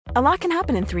A lot can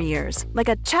happen in 3 years, like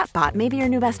a chatbot may be your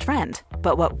new best friend.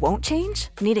 But what won't change?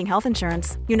 Needing health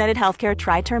insurance. United Healthcare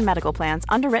Tri-Term Medical Plans,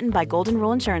 underwritten by Golden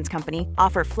Rule Insurance Company,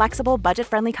 offer flexible,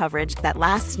 budget-friendly coverage that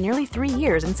lasts nearly 3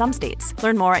 years in some states.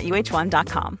 Learn more at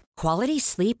uh1.com. Quality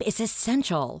sleep is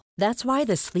essential. That's why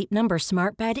the Sleep Number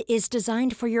Smart Bed is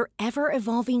designed for your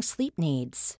ever-evolving sleep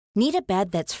needs. Need a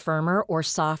bed that's firmer or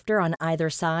softer on either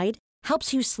side?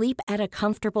 Helps you sleep at a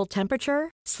comfortable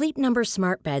temperature? Sleep Number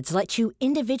Smart Beds let you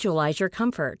individualize your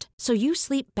comfort, so you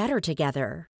sleep better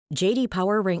together. J.D.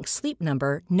 Power ranks Sleep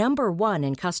Number #1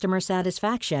 in customer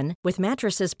satisfaction with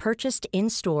mattresses purchased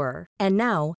in-store. And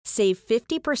now, save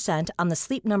 50% on the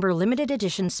Sleep Number Limited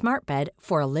Edition Smart Bed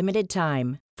for a limited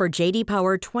time. For J.D.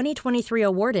 Power 2023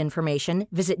 award information,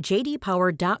 visit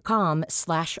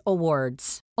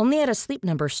jdpower.com/awards. Only at a Sleep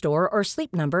Number store or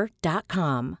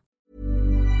sleepnumber.com.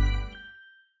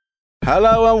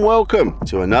 Hello and welcome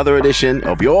to another edition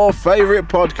of your favourite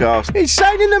podcast,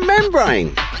 Insane in the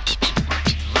Membrane.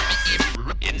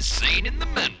 Insane in the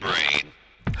Membrane.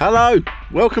 Hello,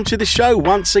 welcome to the show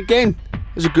once again. It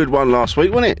was a good one last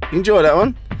week, wasn't it? You enjoyed that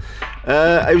one?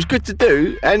 It was good to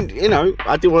do, and you know,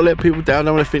 I didn't want to let people down. I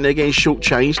don't want to think they're getting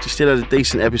shortchanged. You still had a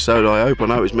decent episode, I hope. I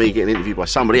know it was me getting interviewed by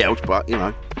somebody else, but you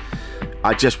know,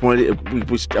 I just wanted it. I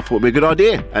thought it'd be a good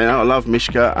idea, and I love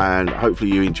Mishka, and hopefully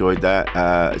you enjoyed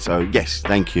that. So yes,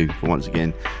 thank you for once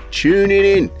again tuning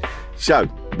in. So,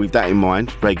 with that in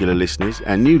mind, regular listeners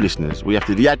and new listeners, we have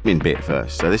to do the admin bit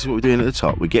first. So this is what we're doing at the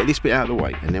top. We get this bit out of the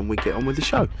way and then we get on with the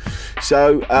show.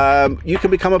 So, you can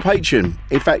become a patron.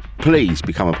 In fact, please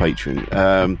become a patron.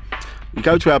 You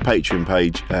go to our Patreon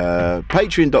page,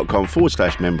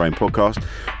 patreon.com/membrane podcast,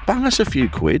 bang us a few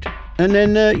quid, and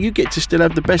then you get to still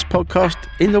have the best podcast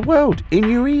in the world in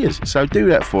your ears. So do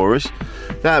that for us.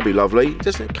 That'd be lovely.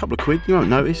 Just a couple of quid, you won't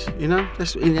notice, you know.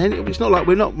 It's not like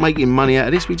we're not making money out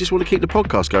of this. We just want to keep the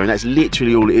podcast going. That's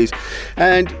literally all it is.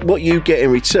 And what you get in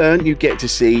return, you get to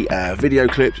see video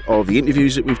clips of the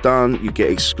interviews that we've done. You get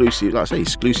exclusive, like I say,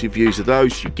 exclusive views of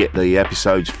those. You get the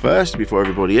episodes first before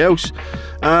everybody else.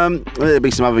 There'll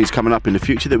be some other things coming up in the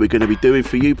future that we're going to be doing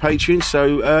for you patrons.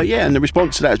 So yeah, and the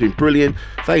response to that has been brilliant.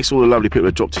 Thanks to all the lovely people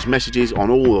who dropped us messages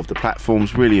on all of the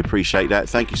platforms. Really appreciate that.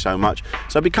 Thank you so much.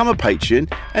 So become a patron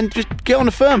and just get on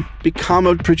the firm. Become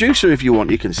a producer if you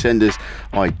want. You can send us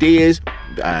ideas,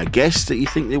 guests that you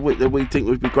think that we think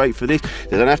would be great for this.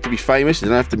 They don't have to be famous. They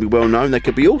don't have to be well known. They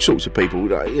could be all sorts of people.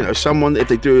 You know, someone, if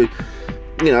they do,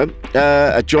 you know,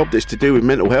 a job that's to do with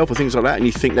mental health or things like that, and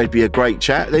you think they'd be a great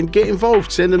chat, then get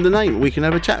involved. Send them the name. We can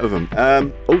have a chat with them.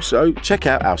 Also, check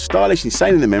out our stylish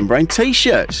Insane in the Membrane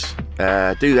t-shirts.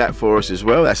 Do that for us as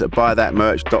well. That's at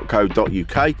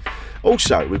buythatmerch.co.uk.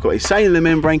 Also, we've got Insane in the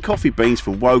Membrane coffee beans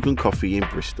from Wogan Coffee in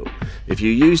Bristol. If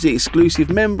you use the exclusive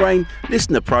Membrane,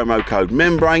 listen to promo code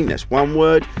Membrane, that's one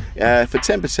word, for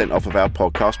 10% off of our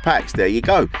podcast packs. There you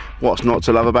go. What's not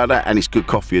to love about that? And it's good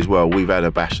coffee as well. We've had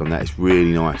a bash on that. It's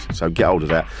really nice. So get hold of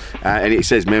that. And it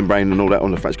says Membrane and all that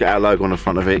on the front. It's got our logo on the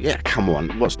front of it. Yeah, come on.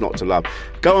 What's not to love?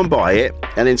 Go and buy it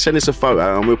and then send us a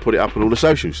photo and we'll put it up on all the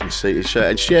socials and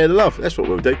share the love. That's what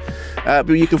we'll do. But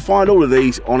you can find all of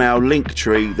these on our link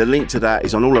tree. The link to that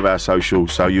is on all of our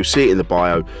socials, so you'll see it in the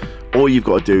bio. All you've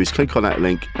got to do is click on that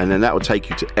link and then that will take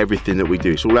you to everything that we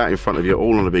do. It's all out in front of you,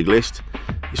 all on a big list.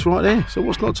 It's right there. So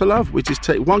what's not to love? We just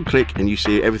take one click and you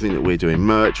see everything that we're doing.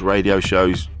 Merch, radio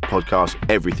shows, podcasts,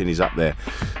 everything is up there.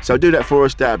 So do that for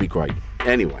us. That'd be great.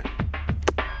 Anyway,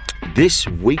 this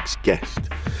week's guest,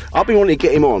 I've been wanting to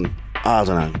get him on, I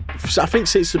don't know, I think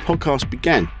since the podcast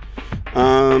began.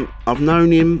 I've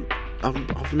known him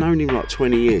like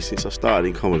 20 years since I started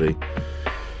in comedy.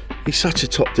 He's such a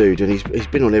top dude, and he's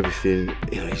been on everything.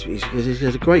 You know, he's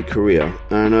had a great career,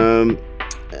 and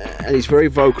he's very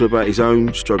vocal about his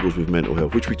own struggles with mental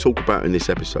health, which we talk about in this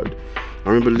episode. I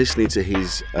remember listening to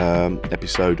his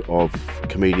episode of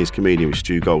Comedian's Comedian with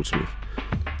Stu Goldsmith.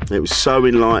 It was so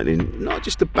enlightening, not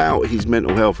just about his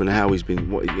mental health and how he's been,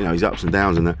 his ups and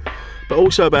downs and that, but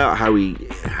also about how he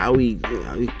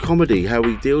comedy, how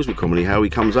he deals with comedy, how he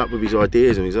comes up with his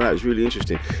ideas and things like that. It's really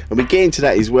interesting, and we get into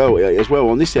that as well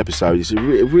on this episode. It's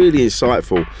really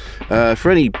insightful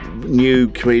for any new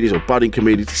comedians or budding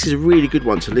comedians. This is a really good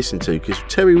one to listen to because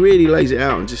Terry really lays it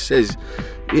out and just says,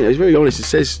 you know, he's very honest. It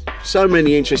says so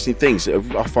many interesting things that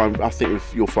I think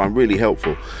you'll find really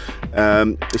helpful.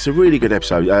 It's a really good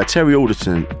episode. Terry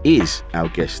Alderton is our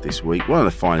guest this week. One of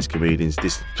the finest comedians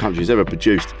this country has ever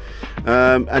produced,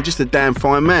 and just a damn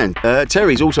fine man.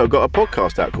 Terry's also got a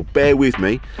podcast out called Bear With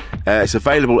Me. It's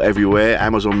available everywhere,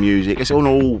 Amazon Music. It's on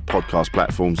all podcast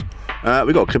platforms.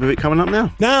 We've got a clip of it coming up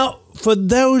now. Now, for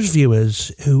those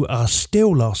viewers who are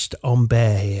still lost on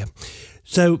Bear here,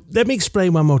 So let me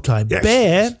explain one more time. Yes.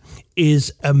 Bear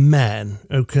is a man,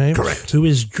 okay? Correct. Who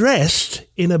is dressed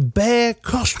in a bear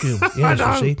costume. Yes,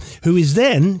 know. you see. Who is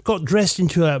then got dressed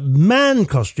into a man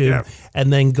costume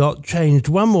and then got changed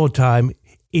one more time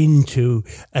into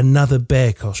another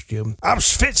bear costume. I'm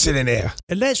schwitzing in here.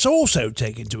 And let's also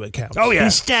take into account. Oh, yeah. He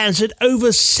stands at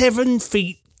over 7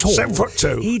 feet tall.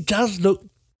 7'2". He does look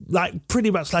like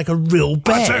pretty much like a real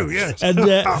bear. I do, yes. And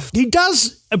he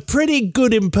does a pretty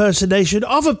good impersonation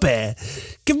of a bear.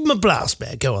 Give him a blast,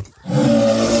 Bear. Go on.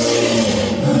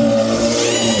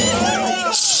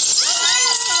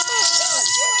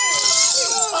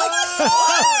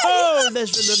 Oh,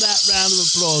 listen to that round of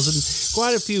applause and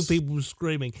quite a few people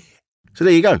screaming. So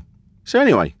there you go. So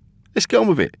anyway, let's get on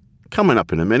with it. Coming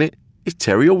up in a minute is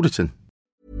Terry Alderton.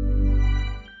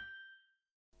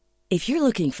 If you're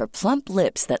looking for plump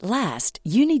lips that last,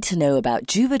 you need to know about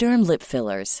Juvederm lip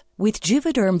fillers. With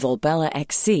Juvederm Volbella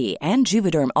XC and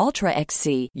Juvederm Ultra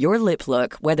XC, your lip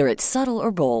look, whether it's subtle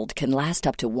or bold, can last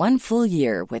up to 1 full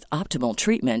year with optimal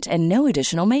treatment and no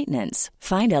additional maintenance.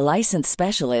 Find a licensed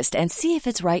specialist and see if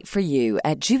it's right for you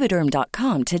at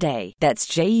Juvederm.com today. That's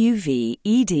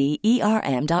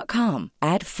JUVEDERM.com.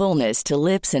 Add fullness to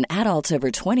lips in adults over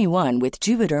 21 with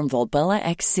Juvederm Volbella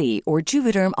XC or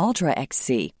Juvederm Ultra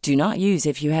XC. Do not use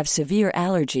if you have severe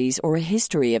allergies or a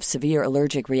history of severe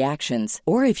allergic reactions,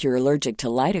 or if you're allergic to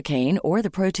lidocaine or the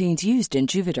proteins used in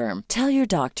Juvederm. Tell your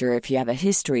doctor if you have a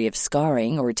history of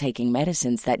scarring or taking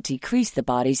medicines that decrease the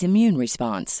body's immune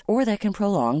response or that can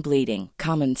prolong bleeding.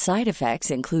 Common side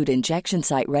effects include injection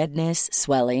site redness,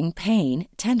 swelling, pain,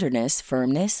 tenderness,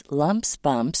 firmness, lumps,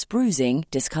 bumps, bruising,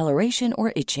 discoloration,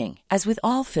 or itching. As with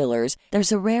all fillers,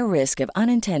 there's a rare risk of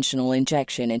unintentional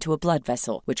injection into a blood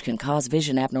vessel, which can cause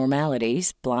vision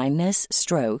abnormalities, blindness,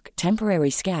 stroke,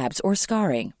 temporary scabs, or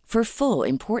scarring. For full,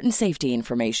 important safety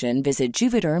information, visit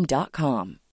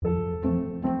Juvederm.com.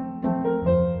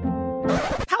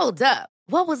 Hold up.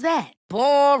 What was that?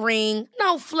 Boring.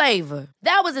 No flavor.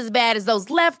 That was as bad as those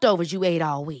leftovers you ate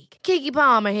all week. Keke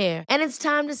Palmer here, and it's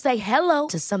time to say hello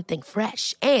to something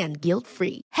fresh and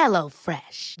guilt-free. Hello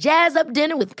Fresh. Jazz up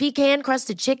dinner with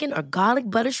pecan-crusted chicken or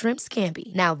garlic butter shrimp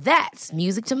scampi. Now that's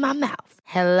music to my mouth.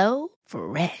 Hello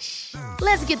Fresh.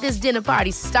 Let's get this dinner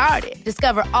party started.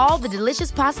 Discover all the delicious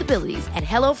possibilities at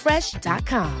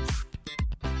HelloFresh.com.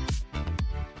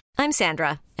 I'm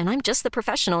Sandra, and I'm just the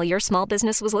professional your small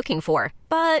business was looking for.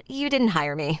 But you didn't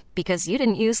hire me because you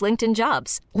didn't use LinkedIn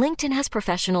Jobs. LinkedIn has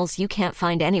professionals you can't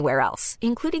find anywhere else,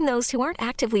 including those who aren't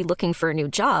actively looking for a new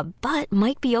job, but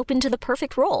might be open to the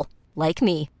perfect role, like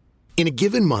me. In a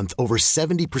given month, over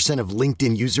 70% of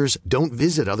LinkedIn users don't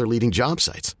visit other leading job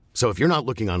sites. So if you're not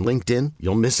looking on LinkedIn,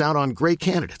 you'll miss out on great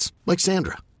candidates like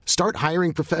Sandra. Start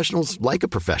hiring professionals like a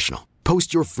professional.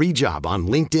 Post your free job on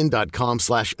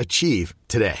linkedin.com/achieve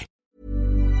today.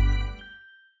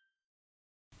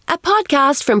 A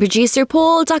podcast from producer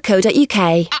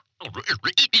Paul.co.uk.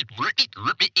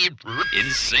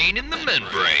 Insane in the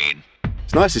membrane.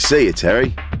 It's nice to see you,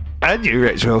 Terry. And you,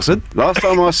 Rich Wilson. Last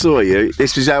time I saw you,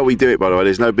 this is how we do it, by the way.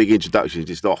 There's no big introduction,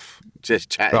 just off, just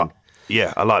chatting. Right.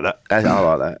 Yeah, I like that. I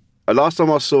like that. Last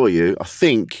time I saw you, I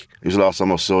think it was the last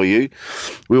time I saw you,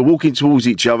 we were walking towards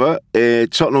each other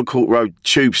at Tottenham Court Road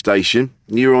tube station.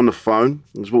 You were on the phone.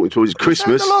 I was walking towards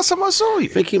Christmas. Was that the last time I saw you?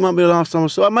 I think it might be the last time I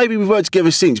saw you. Maybe we've worked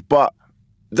together since, but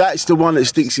that's the one that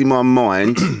sticks in my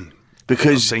mind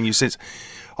because... I've seen you since.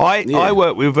 I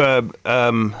work with...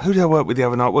 who did I work with the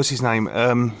other night? What's his name?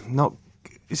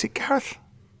 Is it Gareth?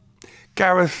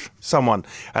 Gareth someone.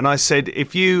 And I said,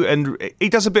 if you... And he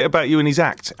does a bit about you in his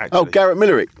act, actually. Oh, Gareth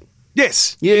Millerick.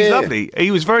 Yes, yeah. He's lovely.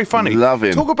 He was very funny. Love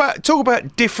him. Talk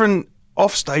about different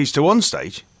off stage to on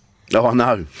stage. Oh, I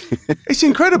know. It's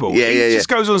incredible. He just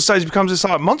goes on stage and becomes this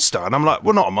like monster, and I'm like,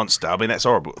 well, not a monster. I mean, that's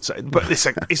horrible. But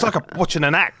it's like watching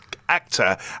an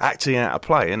actor acting out a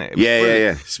play, isn't it?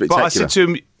 Yeah. Spectacular. But I said to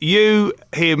him, you,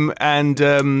 him, and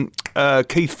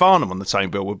Keith Farnham on the same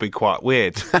bill would be quite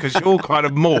weird because you all kind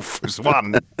of morph as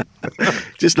one.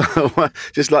 just like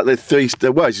the three.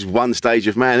 Well, it's just one stage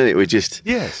of man, isn't it? We're just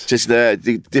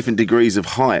different degrees of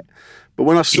height. But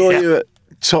when I saw you at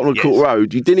Tottenham Court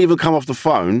Road, you didn't even come off the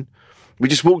phone. We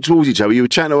just walked towards each other. You were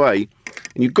chatting away,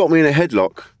 and you got me in a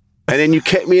headlock, and then you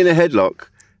kept me in a headlock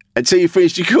until you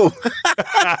finished your call. Well,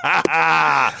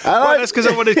 that's because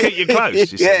I wanted to keep you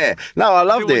close. Yeah, no, I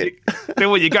loved it. Didn't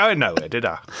want you going nowhere, did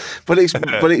I? But it's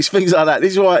things like that.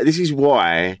 This is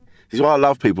why I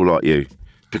love people like you,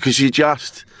 because you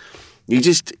just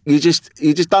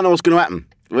don't know what's going to happen.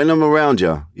 When I'm around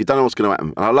you, you don't know what's going to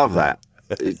happen, and I love that.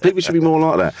 People should be more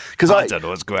like that. Because I don't know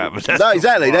what's going to happen. No,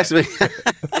 exactly. That's me.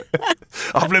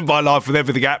 I've lived my life with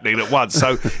everything happening at once.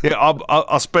 So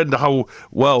I'll spend the whole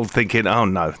world thinking, oh,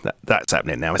 no, that's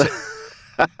happening now, is it?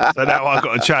 So now I've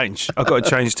got to change. I've got to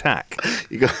change tack.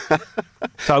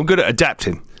 So I'm good at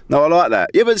adapting. No, I like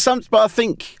that. Yeah, but I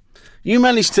think you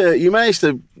managed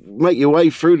to make your way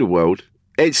through the world.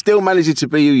 It still manages to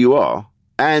be who you are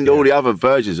and all the other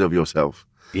versions of yourself.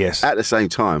 Yes. At the same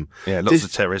time. Yeah, lots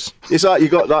of Terrys. It's like you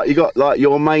got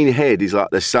your main head is like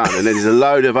the sun, and then there's a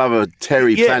load of other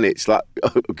Terry planets like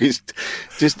just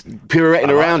pirouetting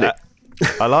around it.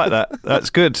 I like that. That's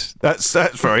good. That's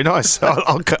very nice.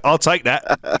 I'll take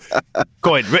that.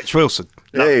 Go ahead, Rich Wilson.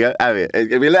 There you go. Have it. I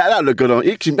mean, that look good on.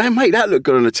 Man, make that look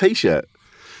good on a t-shirt.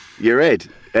 Your head,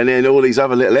 and then all these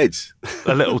other little heads.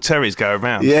 The little Terrys go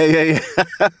around. Yeah.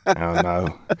 Oh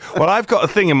no. Well, I've got a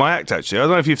thing in my act actually. I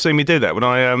don't know if you've seen me do that when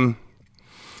I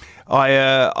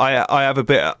have a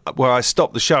bit where I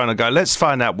stop the show and I go, let's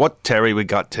find out what Terry we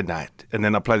got tonight. And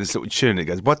then I play this little tune. It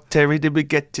goes, what Terry did we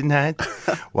get tonight?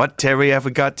 What Terry have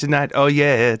we got tonight? Oh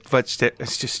yeah,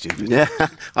 it's just stupid. Yeah,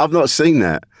 I've not seen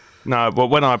that. No, but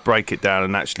when I break it down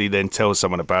and actually then tell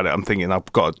someone about it, I'm thinking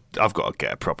I've got to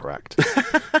get a proper act.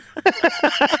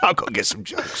 I've got to get some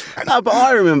jokes. Man. No, but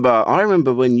I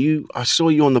remember when I saw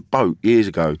you on the boat years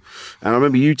ago, and I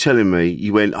remember you telling me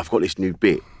you went, I've got this new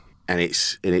bit, and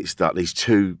it's like these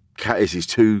two like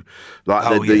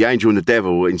the angel and the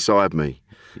devil inside me,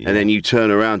 and then you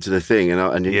turn around to the thing,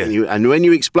 and when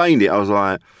you explained it, I was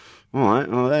like, all right,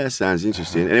 oh, that sounds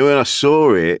interesting. And then when I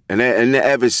saw it, and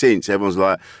ever since, everyone's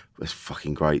like, that's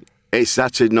fucking great. It's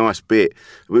such a nice bit.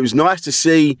 It was nice to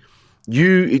see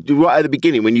you right at the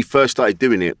beginning when you first started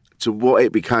doing it to what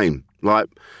it became. Like,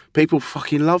 people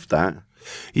fucking loved that.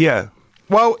 Yeah.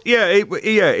 Well, it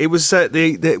was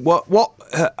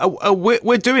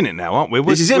we're doing it now, aren't we?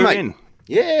 This is it, mate. In.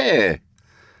 Yeah.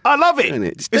 I love it.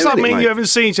 It's like me and you haven't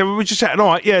seen each other. We're just chatting. All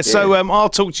right, yeah. So I'll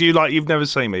talk to you like you've never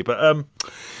seen me. But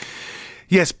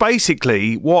yes,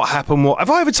 basically, what happened?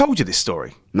 Have I ever told you this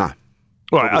story? No.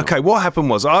 Right. Okay. What happened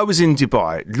was I was in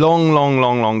Dubai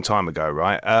long time ago,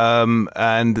 right?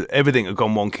 And everything had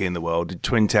gone wonky in the world, the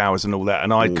Twin Towers and all that,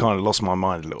 and I'd kind of lost my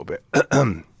mind a little bit.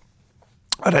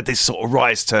 I'd had this sort of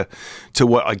rise to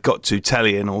what I got to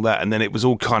telly and all that, and then it was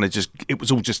all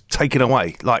just taken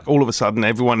away. Like all of a sudden,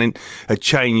 everyone had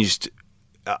changed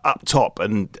up top,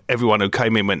 and everyone who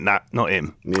came in went, nah, not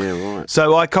him. Yeah, right.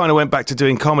 So I kind of went back to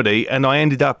doing comedy, and I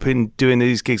ended up in doing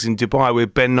these gigs in Dubai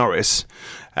with Ben Norris,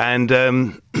 and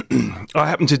I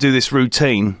happened to do this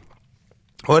routine.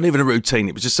 It wasn't even a routine;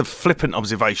 it was just a flippant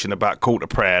observation about call to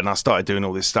prayer, and I started doing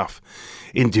all this stuff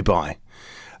in Dubai,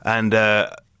 and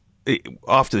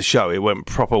after the show, it went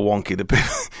proper wonky.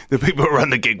 The people who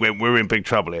run the gig went, "We're in big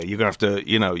trouble here. You're gonna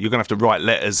have to write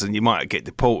letters, and you might get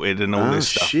deported and all this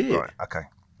stuff." Shit. Right? Okay.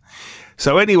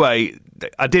 So anyway,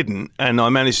 I didn't, and I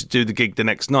managed to do the gig the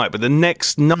next night. But the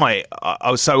next night,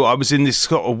 I was in this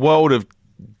sort of world of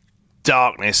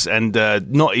darkness and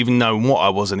not even knowing what I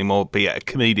was anymore, be it a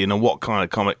comedian or what kind of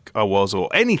comic I was or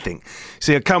anything.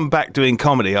 See, I come back doing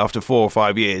comedy after 4 or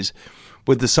 5 years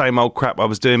with the same old crap I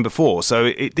was doing before, so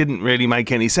it didn't really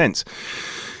make any sense.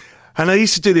 And I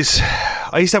used to do this.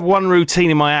 I used to have one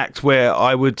routine in my act where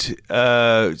I would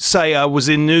say I was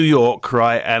in New York,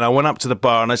 right, and I went up to the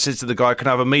bar and I said to the guy, "Can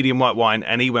I have a medium white wine?"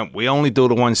 And he went, "We only do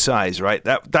the one size," right?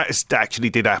 That actually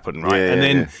did happen, right? Yeah, and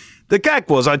then the gag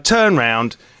was I'd turn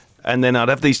round and then I'd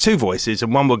have these two voices,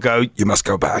 and one would go, "You must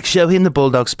go back, show him the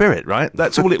bulldog spirit," right?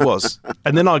 That's all it was.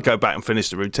 And then I'd go back and finish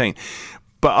the routine.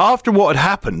 But after what had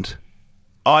happened,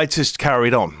 I just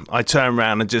carried on. I turned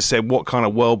around and just said, what kind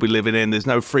of world we living in? There's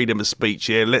no freedom of speech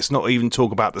here. Let's not even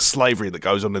talk about the slavery that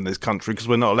goes on in this country because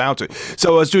we're not allowed to.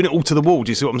 So I was doing it all to the wall.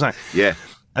 Do you see what I'm saying? Yeah.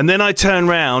 And then I turned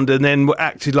around and then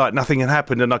acted like nothing had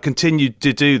happened, and I continued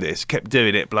to do this, kept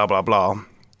doing it, blah, blah, blah.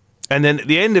 And then at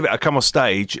the end of it, I come off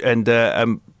stage and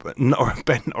Ben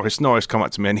Norris come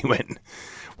up to me and he went,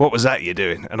 "What was that you're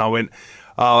doing?" And I went,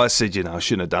 "Oh," I said, I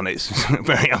shouldn't have done it. It's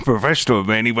very unprofessional of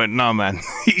me. And he went, "No, man."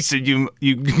 He said, you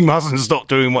mustn't stop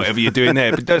doing whatever you're doing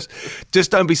there. But just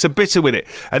don't be so bitter with it.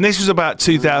 And this was about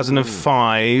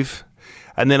 2005.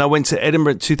 And then I went to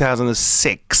Edinburgh in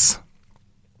 2006.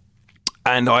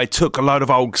 And I took a load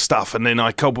of old stuff and then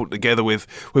I cobbled together with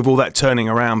all that turning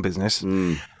around business.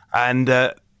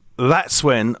 And that's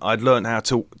when I'd learned how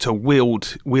to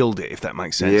wield it, if that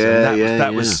makes sense. Yeah, and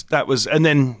that was, and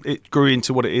then it grew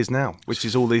into what it is now, which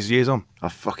is all these years on. I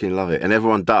fucking love it, and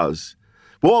everyone does.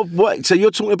 What? So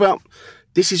you're talking about?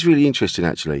 This is really interesting,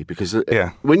 actually, because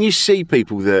when you see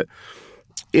people that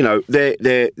you know,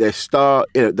 they're star.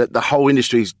 You know, the whole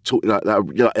industry's talking like that.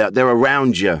 You know, they're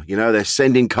around you. You know, they're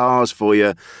sending cars for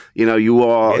you. You know, you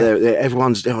are.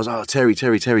 Everyone's. Oh, Terry.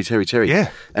 Yeah.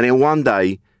 And then one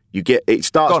day you get it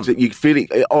starts. You feel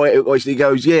it. He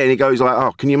goes, yeah, and he goes like,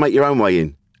 oh, can you make your own way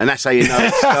in? And that's how you know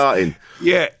it's starting.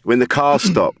 Yeah. When the cars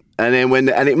stop, and then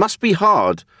and it must be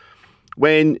hard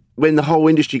when the whole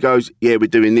industry goes, yeah, we're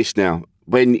doing this now.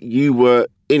 When you were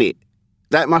in it,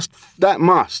 that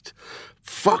must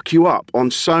fuck you up on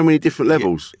so many different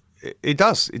levels. It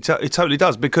does. It totally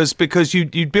does because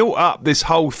you built up this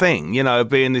whole thing, you know,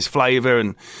 being this flavour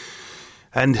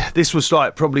and this was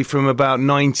like probably from about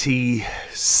 90.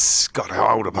 God,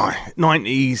 how old am I?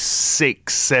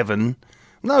 96, 7.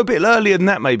 No, a bit earlier than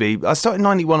that maybe. I started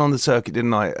 91 on the circuit,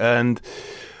 didn't I? And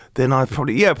then I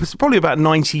probably about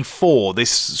 94, this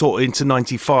sort of into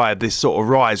 95, this sort of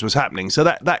rise was happening. So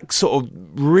that sort of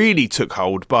really took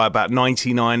hold by about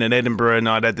 99 in Edinburgh, and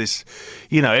I'd had this,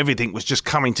 you know, everything was just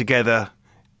coming together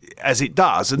as it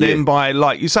does. And then by,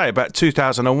 like you say, about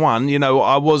 2001, you know,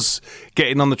 I was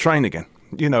getting on the train again.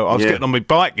 You know, I was getting on my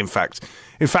bike, in fact.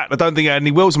 I don't think I had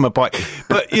any wheels on my bike.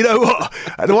 But you know what?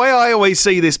 The way I always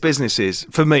see this business is,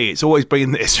 for me, it's always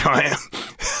been this, right?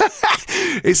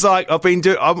 It's like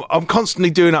I'm constantly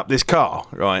doing up this car,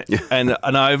 right? Yeah. And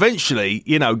I eventually,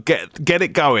 you know, get it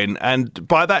going. And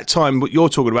by that time, what you're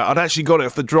talking about, I'd actually got it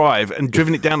off the drive and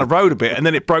driven it down the road a bit, and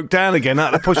then it broke down again.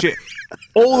 I had to push it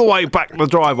all the way back to the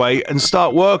driveway and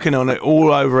start working on it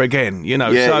all over again. You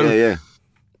know,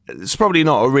 it's probably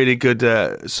not a really good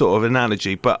sort of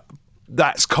analogy, but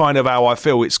that's kind of how I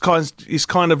feel. It's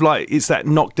kind of like it's that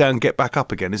knockdown, get back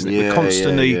up again, isn't it? We're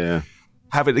constantly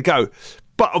having to go.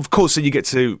 But of course, then you get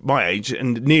to my age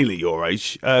and nearly your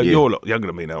age. You're a lot younger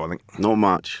than me now, I think. Not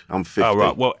much. I'm 50. Oh,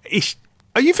 right. Well,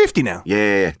 are you 50 now?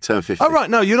 Yeah, turn 50. Oh, right.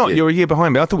 No, you're not. Yeah. You're a year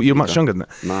behind me. I thought you were much younger than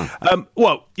that. No.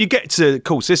 Well, you get to, of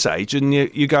course, this age and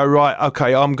you go, right,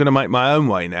 okay, I'm going to make my own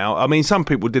way now. I mean, some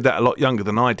people did that a lot younger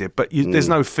than I did, but there's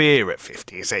no fear at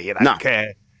 50, is there? You don't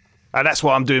care. And that's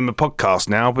why I'm doing my podcast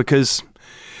now, because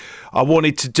I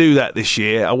wanted to do that this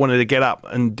year. I wanted to get up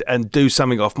and do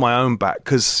something off my own back,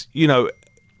 because, you know,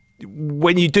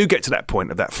 when you do get to that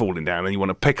point of that falling down and you want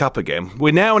to pick up again,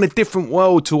 we're now in a different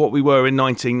world to what we were in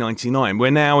 1999. We're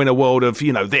now in a world of,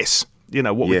 you know, this, you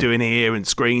know, what we're doing here and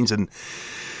screens and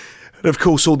of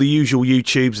course all the usual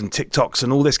YouTubes and TikToks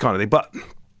and all this kind of thing. But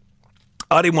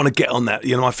I didn't want to get on that.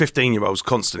 You know, my 15-year-old's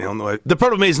constantly on the way. The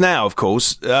problem is now, of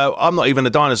course, I'm not even a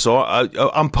dinosaur.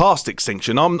 I'm past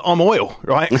extinction. I'm oil,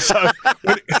 right? So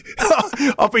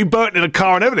I've been burnt in a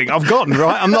car and everything. I've gone,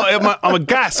 right? I'm a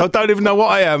gas. I don't even know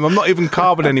what I am. I'm not even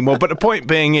carbon anymore. But the point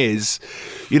being is,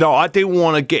 you know, I didn't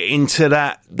want to get into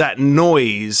that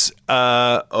noise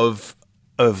of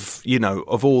you know,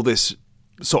 of all this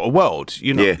sort of world,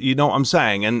 you know, you know what I'm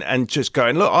saying, and just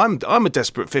going, look, I'm a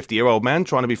desperate 50-year-old man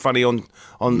trying to be funny on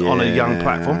a young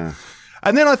platform.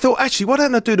 And then I thought, actually, why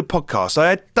don't I do the podcast? I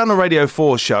had done a Radio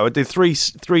 4 show. I did three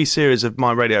series of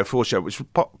my Radio 4 show, which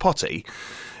was potty.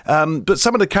 But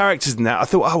some of the characters in that, I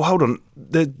thought, oh, hold on,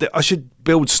 I should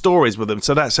build stories with them.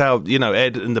 So that's how, you know,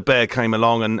 Ed and the Bear came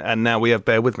along, and now we have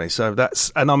Bear with me. So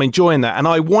and I'm enjoying that. And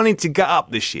I wanted to get up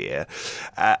this year,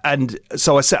 and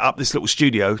so I set up this little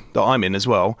studio that I'm in as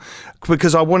well,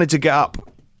 because I wanted to get up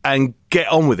and get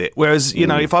on with it. Whereas, you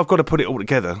know, if I've got to put it all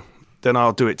together, then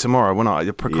I'll do it tomorrow when I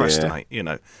procrastinate, you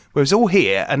know. Whereas all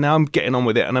here, and now I'm getting on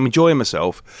with it, and I'm enjoying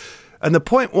myself. And the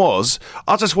point was,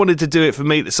 I just wanted to do it for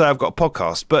me to say I've got a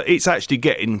podcast, but it's actually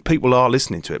people are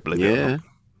listening to it, believe it or not.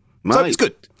 Mate. So it's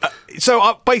good.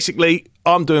 Basically,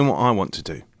 I'm doing what I want to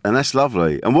do. And that's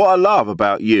lovely. And what I love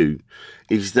about you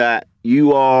is that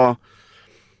you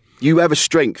have a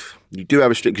strength. You do have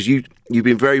a strength, because you've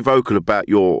been very vocal about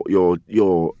your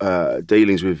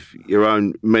dealings with your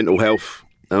own mental health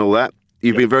and all that.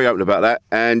 You've been very open about that.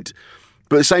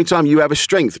 But at the same time, you have a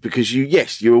strength, because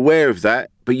you're aware of that,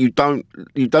 but you don't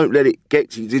let it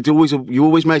get to you. You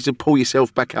always manage to pull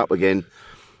yourself back up again,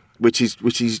 which is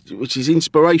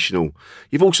inspirational.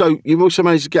 You've also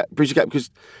managed to bridge the gap, because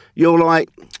you're like,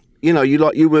 you know, you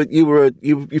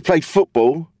played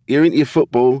football, you're into your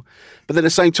football, but then at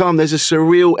the same time, there's a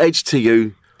surreal edge to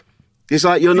you. It's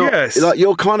like you're not, like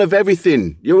you're kind of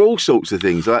everything. You're all sorts of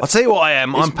things. Like, I'll tell you what I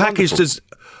am. I'm packaged wonderful.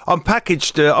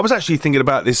 I was actually thinking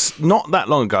about this not that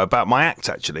long ago, about my act,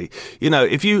 actually. You know,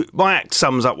 my act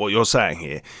sums up what you're saying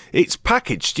here. It's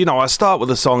packaged. You know, I start with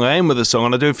a song, I end with a song,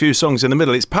 and I do a few songs in the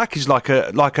middle. It's packaged like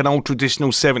an old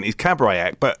traditional 70s cabaret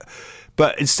act,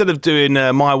 but instead of doing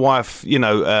My Wife, you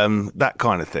know, that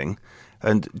kind of thing,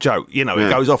 and joke, you know, it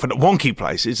goes off in a wonky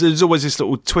place. There's always this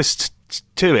little twist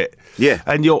to it. Yeah.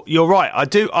 And you're right.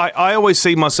 I always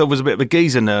see myself as a bit of a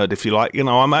geezer nerd, if you like. You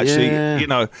know, I'm actually, you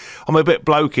know, I'm a bit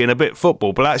blokey and a bit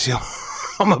football, but actually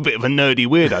I'm a bit of a nerdy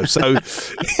weirdo. So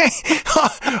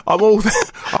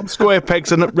I'm square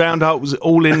pegs and round holes,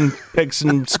 all in pegs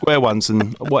and square ones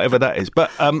and whatever that is.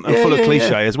 But I'm full of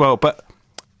cliche as well. But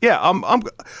yeah,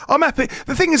 I'm happy.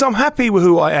 The thing is, I'm happy with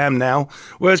who I am now.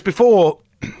 Whereas before,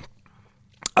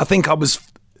 I think I was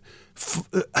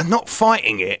not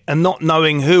fighting it and not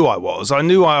knowing who I was. I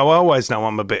always know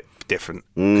I'm a bit different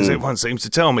because everyone seems to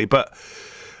tell me. But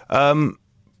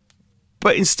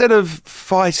instead of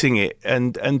fighting it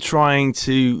and trying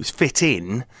to fit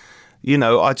in, you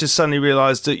know, I just suddenly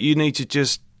realised that you need to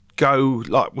just go,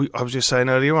 like I was just saying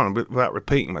earlier on, without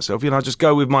repeating myself, you know, I just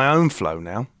go with my own flow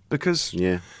now because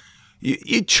you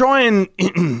try and,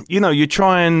 you know,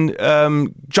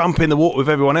 jump in the water with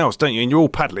everyone else, don't you? And you're all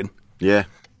paddling. Yeah.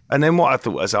 And then what I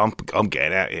thought was, I'm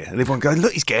getting out here. And everyone goes,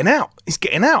 look, he's getting out. He's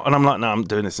getting out. And I'm like, no, I'm not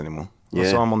doing this anymore.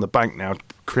 Yeah. So I'm on the bank now,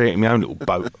 creating my own little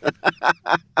boat.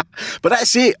 But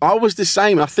that's it. I was the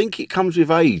same. I think it comes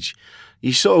with age.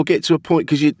 You sort of get to a point,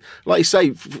 because you, like you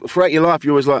say, throughout your life,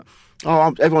 you're always like,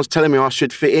 oh, everyone's telling me I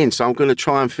should fit in, so I'm going to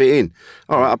try and fit in.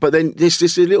 All right, but then there's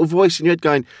this little voice in your head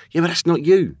going, yeah, but that's not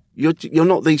you. You're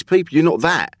not these people. You're not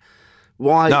that.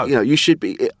 Why? No. You know, you should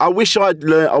be. I wish I'd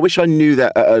learned. I wish I knew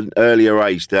that at an earlier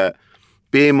age, that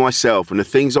being myself and the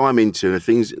things I'm into, and the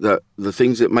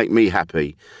things that make me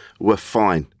happy, were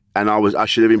fine. And I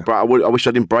should have I wish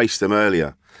I'd embraced them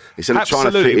earlier instead of trying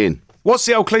to fit in. What's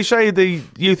the old cliche? The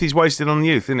youth is wasted on the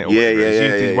youth, isn't it? Youth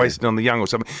is wasted on the young, or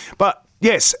something. But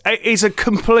yes, it's a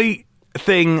complete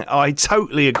thing. I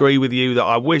totally agree with you that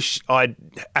I wish I'd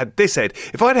had this head.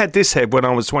 If I'd had this head when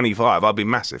I was 25, I'd be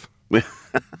massive.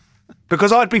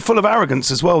 Because I'd be full of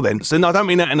arrogance as well then. So I don't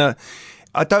mean that in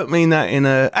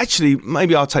a... Actually,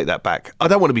 maybe I'll take that back. I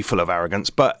don't want to be full of arrogance,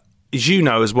 but as you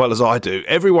know as well as I do,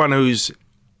 everyone who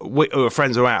are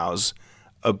friends of ours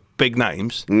are big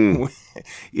names.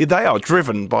 They are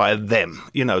driven by them.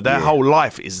 You know, their whole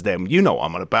life is them. You know what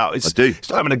I'm on about. I do. It's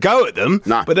not having a go at them,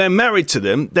 but they're married to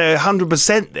them. They're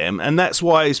 100% them. And that's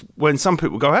why when some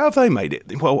people go, how have they made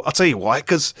it? Well, I'll tell you why,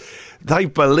 because they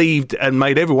believed and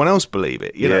made everyone else believe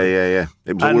it. You know? Yeah.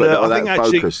 It was all about that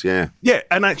focus, Yeah,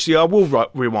 and actually, I will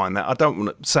rewind that. I don't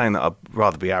want to saying that I'd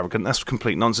rather be arrogant. That's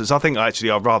complete nonsense. I think actually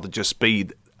I'd rather just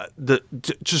be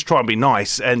just try and be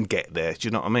nice and get there. Do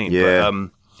you know what I mean? Yeah.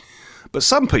 But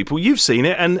some people, you've seen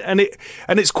it, and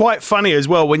it's quite funny as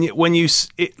well when you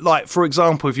like, for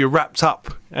example, if you're wrapped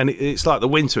up and it's like the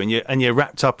winter and you're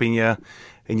wrapped up in your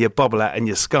bubble hat and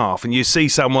your scarf, and you see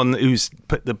someone who's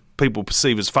the people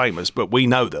perceive as famous, but we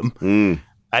know them,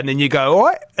 and then you go, all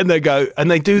right, and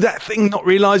they do that thing, not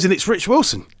realising it's Rich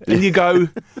Wilson, and you go,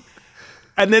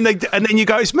 and then you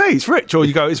go, it's me, it's Rich, or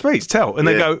you go, it's me, it's Tell, and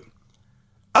they go,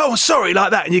 oh, sorry,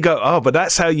 like that. And you go, oh, but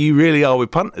that's how you really are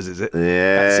with punters, is it?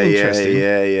 Yeah, that's interesting.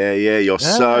 Yeah. You're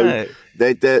so...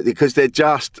 because they're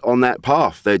just on that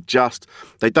path. They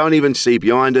don't even see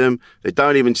behind them. They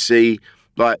don't even see...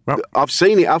 Like, I've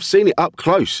seen it up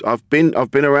close. I've been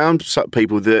around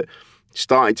people that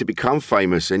starting to become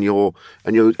famous, and you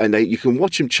can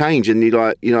watch them change, and you're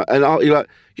like, you know, and you're like,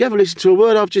 you haven't listened to a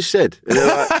word I've just said. And they're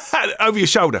like, over your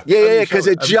shoulder. Yeah, because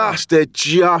they're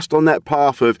just on that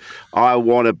path of, I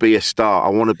want to be a star, I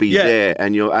want to be there,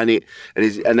 and they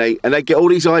get all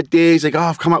these ideas. They go, oh,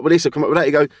 I've come up with this, I've come up with that.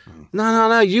 You go,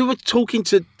 no, you were talking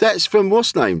to, that's from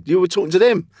what's name? You were talking to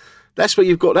them. That's where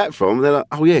you've got that from. And they're like,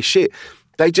 oh yeah, shit.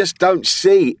 They just don't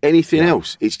see anything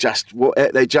else. It's just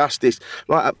they're just this.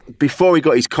 Like before he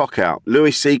got his cock out,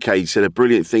 Louis C.K. said a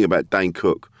brilliant thing about Dane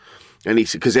Cook. And he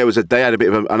said, because they had a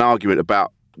bit of an argument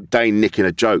about Dane nicking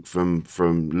a joke from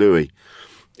Louis,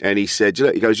 and he said,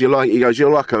 he goes, you're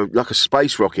like a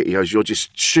space rocket. He goes, you're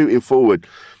just shooting forward,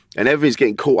 and everything's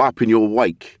getting caught up in your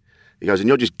wake. He goes, and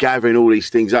you're just gathering all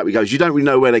these things up. He goes, you don't really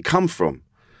know where they come from.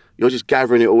 You're just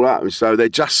gathering it all up, and so they're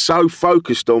just so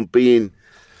focused on being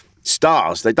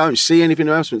stars, they don't see anything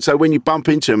else. So when you bump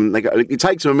into them, it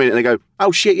takes them a minute, and they go,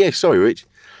 oh shit, yeah, sorry, Rich.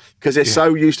 Because they're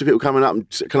so used to people coming up and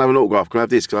can I have an autograph, can I have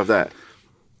this, can I have that?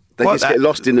 They just get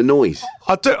lost in the noise.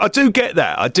 I do get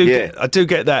that. I do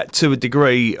get that to a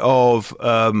degree of.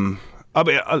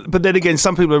 But then again,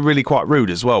 some people are really quite rude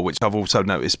as well, which I've also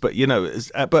noticed. But you know,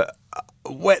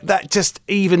 that just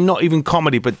not even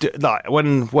comedy, but like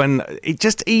when I was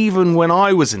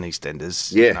in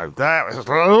EastEnders, you know, that was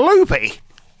loopy.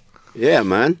 Yeah,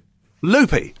 man,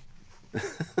 loopy.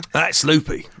 That's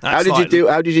loopy. How did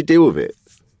you deal with it?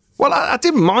 Well, I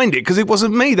didn't mind it because it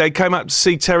wasn't me. They came up to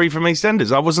see Terry from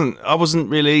EastEnders. I wasn't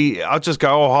really. I'd just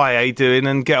go, "Oh, hi, how you doing?"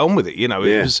 and get on with it. You know,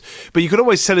 it was. But you could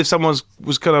always tell if someone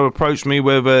was going to approach me,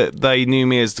 whether they knew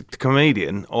me as the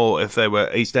comedian or if they were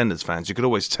EastEnders fans. You could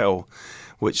always tell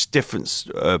which difference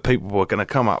people were going to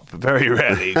come up. Very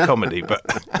rarely in comedy,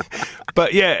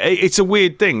 but yeah, it's a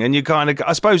weird thing, and you kind of.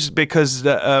 I suppose because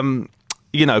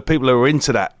you know, people who are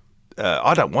into that.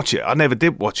 I don't watch it. I never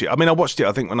did watch it. I mean, I watched it,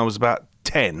 I think, when I was about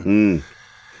 10.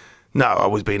 No, I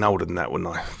was being older than that, wouldn't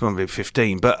I? Maybe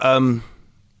 15. But, and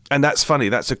that's funny.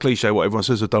 That's a cliche, what everyone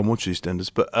says, I don't watch EastEnders.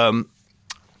 But I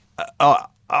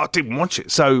didn't watch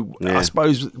it. So I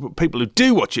suppose people who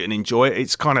do watch it and enjoy it,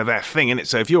 it's kind of their thing, isn't it?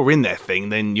 So if you're in their thing,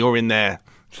 then you're in their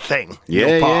thing.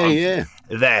 You're part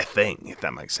of their thing, if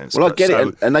that makes sense. Well, I get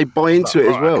it. And they buy into it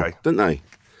as well, don't they?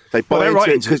 They buy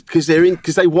into it because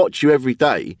they watch you every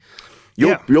day.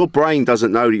 Your brain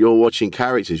doesn't know that you're watching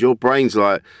characters. Your brain's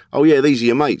like, oh yeah, these are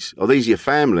your mates, or these are your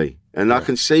family, and I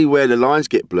can see where the lines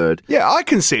get blurred. Yeah, I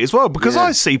can see as well because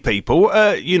I see people,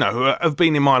 you know, who have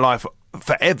been in my life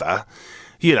forever.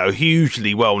 You know,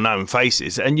 hugely well-known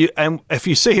faces, and if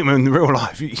you see them in real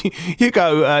life, you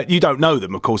go, you don't know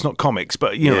them, of course, not comics,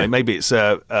 but you know, maybe it's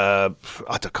I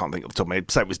can't think of the top of my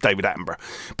head. Say it was David Attenborough,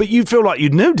 but you'd feel like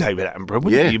you knew David Attenborough,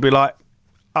 wouldn't you? You'd be like,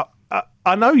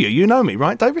 I know you. You know me,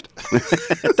 right, David?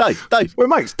 Dave. We're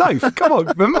mates. Dave, come on.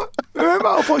 Remember?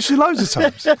 I've watched you loads of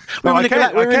times. I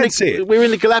can see it. We were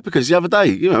in the Galapagos the other day.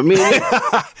 You know, me and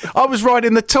I was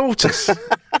riding the tortoise.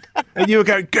 And you were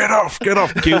going, get off. Cue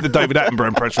the David Attenborough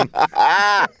impression.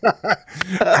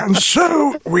 And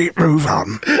so we move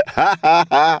on.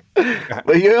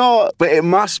 But it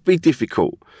must be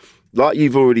difficult. Like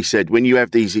you've already said, when you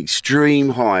have these extreme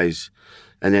highs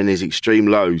and then there's extreme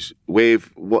lows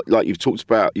with what, like you've talked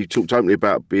openly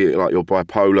about, be it like your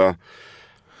bipolar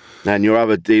and your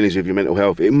other dealings with your mental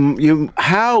health.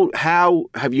 How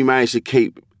have you managed to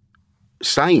keep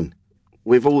sane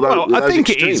with all those? Well, I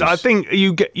think extremes? it is. I think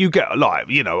you get like,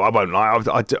 you know, I won't lie.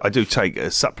 I do take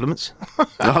supplements, but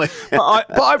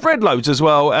I've read loads as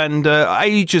well, and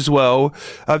age as well.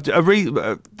 I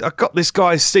got this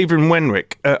guy Stephen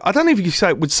Renwick. I don't know if you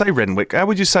would say Renwick. How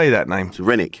would you say that name? It's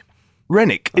Rennick.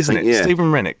 Rennick, isn't it? Yeah.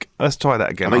 Stephen Rennick. Let's try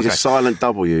that again. I think it's a silent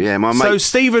W, yeah. My mate. So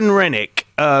Stephen Rennick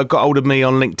got hold of me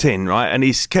on LinkedIn, right? And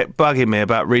he's kept bugging me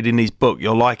about reading his book,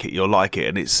 You'll Like It.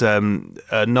 And it's 9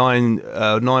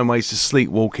 Ways to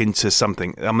Sleepwalk into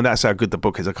Something. I mean, that's how good the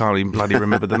book is. I can't even bloody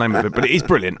remember the name of it, but it is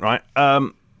brilliant, right?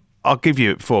 I'll give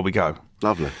you it before we go.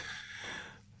 Lovely.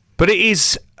 But it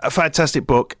is a fantastic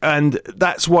book, and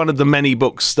that's one of the many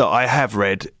books that I have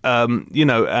read, you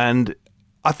know, and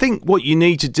I think what you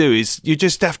need to do is you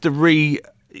just have to when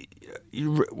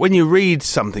you read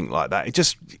something like that, it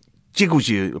just jiggles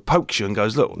you, pokes you and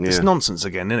goes, look, it's nonsense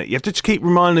again, isn't it? You have to just keep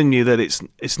reminding you that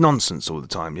it's nonsense all the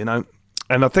time, you know?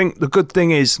 And I think the good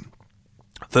thing is,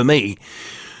 for me,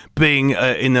 being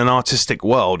in an artistic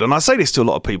world, and I say this to a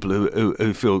lot of people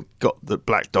who feel got the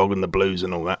black dog and the blues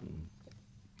and all that,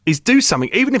 is do something,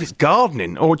 even if it's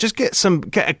gardening, or just get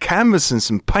a canvas and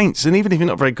some paints, and even if you're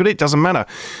not very good, it doesn't matter.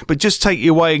 But just take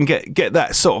you away and get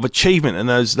that sort of achievement and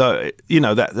those, you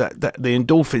know, that the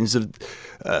endorphins of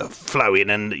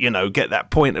flowing, and you know, get that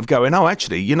point of going, oh,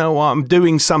 actually, you know, I'm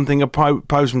doing something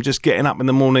opposed from just getting up in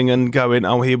the morning and going,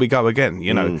 oh, here we go again,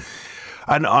 you know.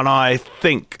 And I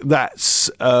think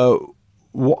that's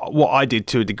what I did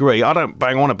to a degree. I don't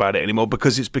bang on about it anymore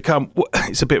because it's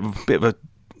a bit of a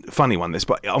funny one, this,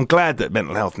 but I'm glad that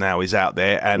mental health now is out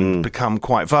there and become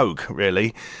quite vogue,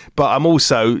 really. But I'm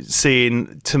also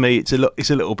seeing, to me, it's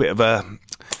a little bit of a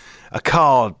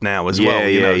card now as well,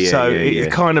 you know.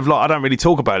 It's kind of like I don't really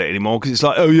talk about it anymore because it's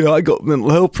like, oh yeah, I got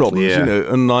mental health problems, you know,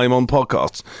 and I'm on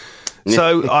podcasts.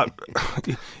 So I've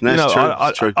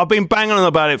been banging on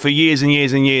about it for years and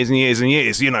years and years and years and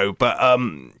years, you know. But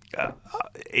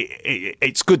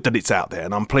it's good that it's out there,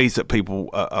 and I'm pleased that people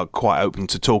are quite open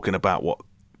to talking about what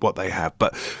they have.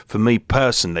 But for me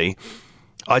personally,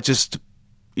 I just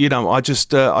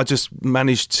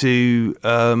managed to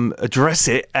address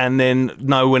it and then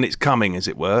know when it's coming, as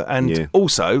it were, and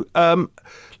also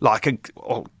like a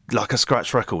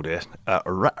scratch record here.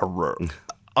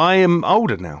 I am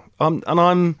older now,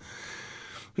 I'm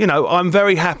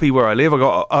very happy where I live.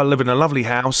 I live in a lovely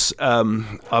house.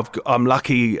 I'm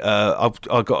lucky. I've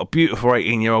got a beautiful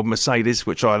 18-year-old Mercedes,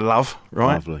 which I love.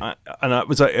 Right, lovely. And it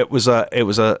was a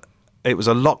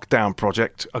lockdown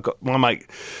project. My mate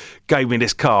gave me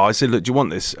this car. I said, "Look, do you want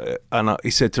this?" And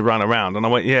he said to run around, and I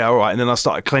went, "Yeah, all right." And then I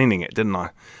started cleaning it, didn't I?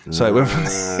 So it went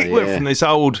from this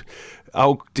old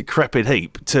old decrepit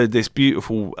heap to this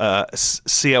beautiful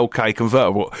CLK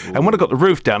convertible. And when I got the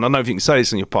roof down, I don't know if you can say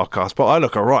this on your podcast, but I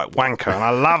look a right wanker, and I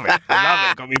love it.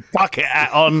 Got my bucket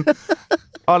hat on.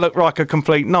 I look like a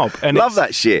complete knob. And love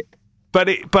that shit. But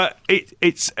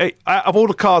it's out of all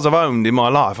the cars I've owned in my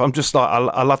life, I'm just like,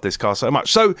 I love this car so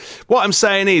much. So what I'm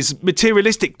saying is,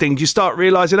 materialistic things, you start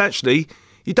realising actually,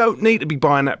 you don't need to be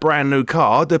buying that brand new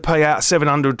car to pay out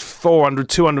 700, 400,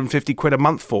 250 quid a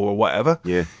month for or whatever.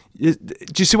 Yeah. Do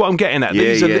you see what I'm getting at?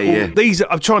 Yeah, These are,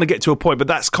 I'm trying to get to a point, but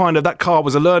that's kind of, that car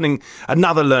was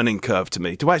another learning curve to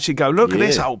me, to actually go, look at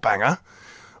this old banger.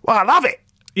 Well, I love it.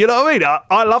 You know what I mean?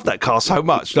 I love that car so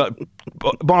much. Like,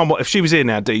 if she was here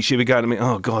now, Dee, she'd be going to me,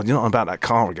 oh, God, you're not on about that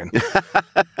car again.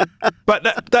 But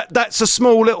that's the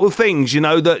small little things, you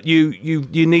know, that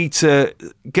you need to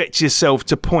get yourself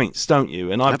to points, don't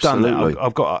you? And I've done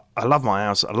that. I love my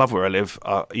house. I love where I live.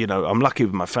 You know, I'm lucky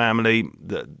with my family.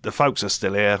 The folks are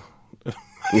still here.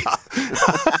 You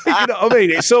know what I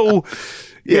mean? It's all,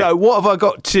 you know, what have I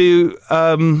got to...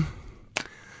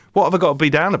 what have I got to be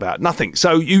down about? Nothing.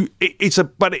 So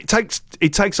but it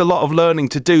takes a lot of learning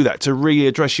to do that, to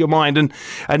readdress your mind, and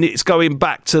it's going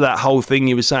back to that whole thing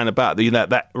you were saying about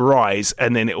that rise,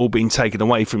 and then it all being taken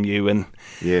away from you, and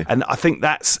I think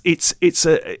it's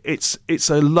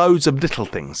a loads of little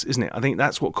things, isn't it? I think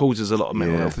that's what causes a lot of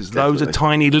mental health. There's loads of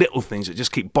tiny little things that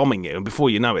just keep bombing you, and before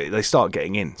you know it, they start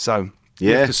getting in. So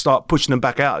you have to start pushing them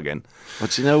back out again.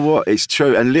 But you know what? It's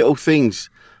true, and little things.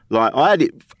 Like, I had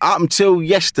it up until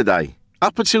yesterday. I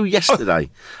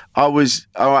was,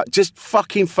 all right, just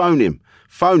fucking phone him.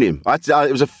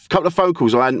 It was a couple of phone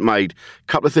calls I hadn't made, a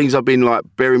couple of things I've been, like,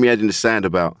 burying my head in the sand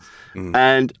about.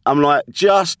 And I'm like,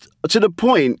 just to the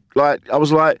point, like, I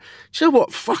was like, do you know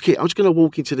what? Fuck it. I'm just going to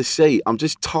walk into the sea. I'm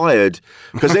just tired.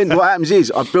 Because then what happens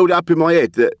is I build it up in my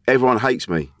head that everyone hates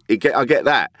me. I get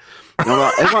that. And I'm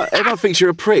like, everyone thinks you're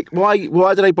a prick. Why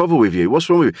do they bother with you? What's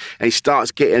wrong with you? And he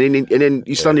starts getting, and then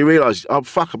you suddenly realise, oh,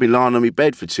 fuck, I've been lying on my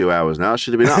bed for 2 hours now. I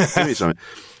should have been up doing something.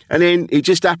 And then it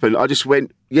just happened. I just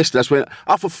went,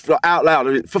 out loud,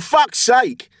 I went, for fuck's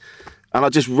sake. And I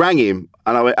just rang him,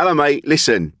 and I went, hello, mate,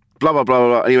 listen, blah, blah, blah,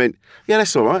 blah. And he went, yeah,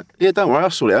 that's all right. Yeah, don't worry,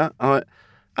 I'll sort it out. I went,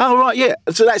 oh, right, yeah.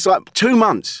 So that's like 2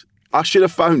 months. I should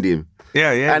have phoned him.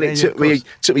 Yeah. And it took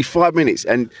me 5 minutes.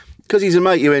 And because he's a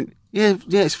mate, he went, yeah,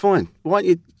 it's fine. Why don't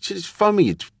you just phone me,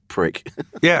 you prick?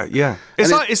 Yeah.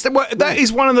 That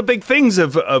is one of the big things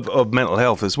of mental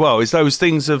health as well. Is those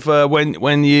things of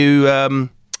when you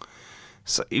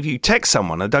so if you text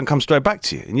someone, they don't come straight back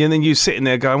to you, and then you sitting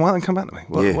there going, "Why don't they come back to me?"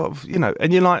 What, you know,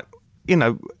 and you're like, you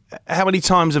know, how many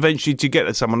times eventually do you get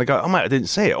to someone and go, "Oh mate, I didn't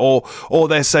see it," or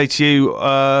they say to you,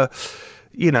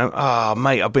 you know, oh,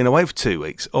 mate, I've been away for 2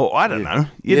 weeks. Or I don't know.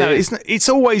 You know, it's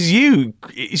always you.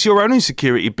 It's your own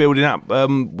insecurity building up.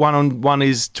 1 on 1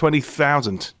 is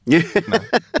 20,000. Yeah. No,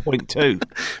 0.2.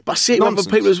 But I see it with other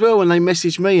people as well when they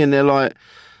message me and they're like,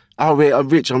 oh,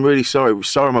 Rich, I'm really sorry.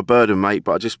 Sorry I'm a burden, mate,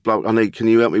 but can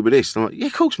you help me with this? And I'm like, yeah,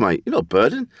 of course, mate. You're not a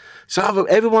burden. So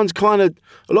everyone's kind of,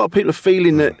 a lot of people are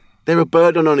feeling that they're a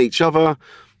burden on each other.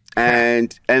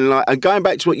 And going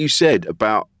back to what you said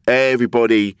about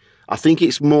everybody, I think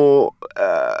it's more,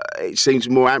 it seems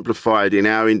more amplified in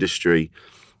our industry.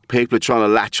 People are trying to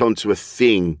latch onto a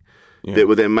thing that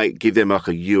will then give them like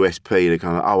a USP. They're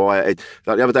kind of, like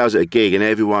the other day I was at a gig and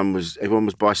everyone was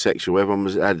bisexual, everyone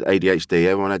had ADHD,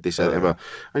 everyone had this, whatever.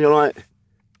 And you're like,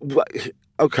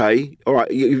 okay, all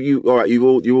right, you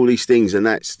all these things, and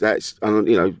that's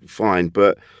you know, fine,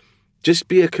 but just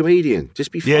be a comedian.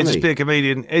 Just be funny. Yeah, just be a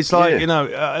comedian. It's like, you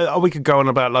know, we could go on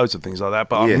about loads of things like that,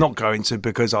 but I'm not going to,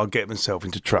 because I'll get myself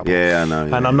into trouble. Yeah, I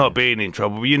know. And I'm not being in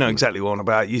trouble, but you know exactly what I'm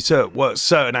about. You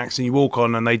certain acts and you walk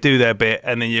on and they do their bit,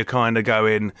 and then you kind of go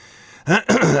in,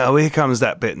 oh, here comes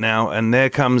that bit now, and there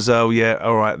comes, oh, yeah,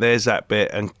 all right, there's that bit.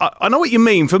 And I know what you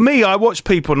mean. For me, I watch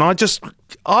people and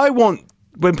I want,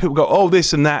 when people go, oh,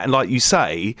 this and that, and like you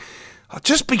say,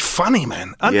 just be funny,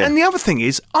 man. And the other thing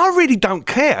is, I really don't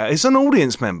care. As an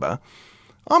audience member,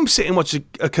 I'm sitting watching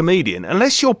a comedian,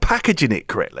 unless you're packaging it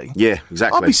correctly. Yeah,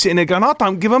 exactly. I'll be sitting there going, I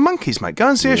don't give a monkey's, mate. Go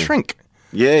and see a shrink.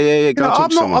 Yeah. Go talk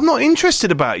to someone. I'm not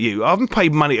interested about you. I haven't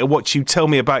paid money to watch you tell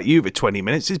me about you for 20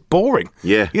 minutes. It's boring.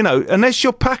 Yeah. You know, unless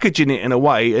you're packaging it in a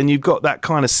way and you've got that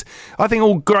kind of... I think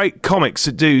all great comics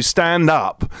that do stand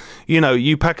up, you know,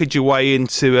 you package your way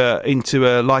into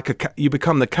you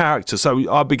become the character. So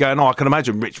I'd be going, I can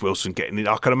imagine Rich Wilson getting it.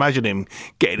 I can imagine him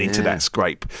getting into that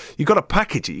scrape. You've got to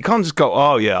package it. You can't just go,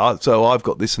 oh, yeah, so I've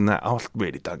got this and that. I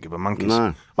really don't give a monkey's.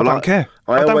 No. I don't care.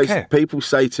 I don't care. People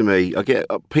say to me,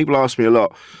 people ask me a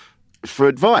lot for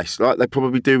advice, like they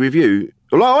probably do with you.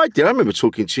 Well, I did. I remember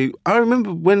talking to you. I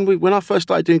remember when I first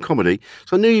started doing comedy.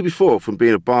 So I knew you before from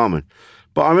being a barman,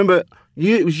 but I remember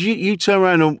you turned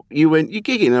around and you went, "You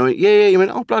gigging?" And I went, "Yeah." You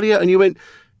went, "Oh bloody hell!" And you went,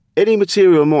 "Any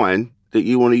material of mine that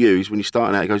you want to use when you're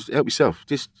starting out, it goes, help yourself.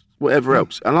 Just whatever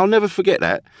helps." And I'll never forget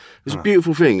that. It was a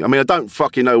beautiful thing. I mean, I don't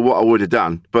fucking know what I would have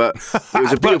done, but it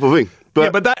was a beautiful thing.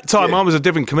 But that time I was a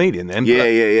different comedian then. Yeah.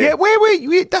 Yeah, where were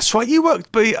you? That's right. You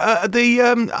worked up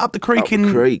the creek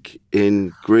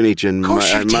in Greenwich and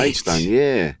Maidstone.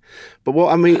 Yeah.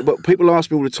 But people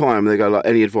ask me all the time. They go like,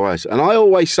 "Any advice?" And I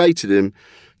always say to them,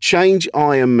 change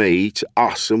I and me to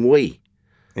us and we.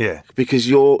 Yeah. Because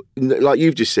you're like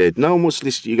you've just said. No one wants to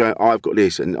listen to you going, "I've got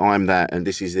this and I'm that and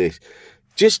this is this."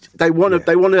 Just they want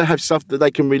to have stuff that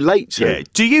they can relate to. Yeah.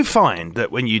 Do you find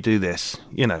that when you do this,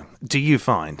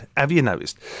 have you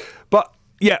noticed? But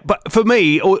for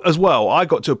me as well, I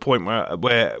got to a point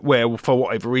where for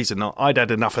whatever reason I'd had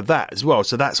enough of that as well.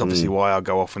 So that's obviously why I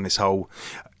go off on this whole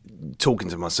talking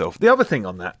to myself. The other thing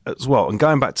on that as well, and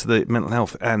going back to the mental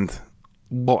health and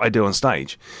what I do on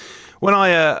stage, when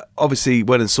I obviously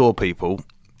went and saw people.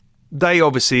 They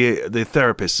obviously, the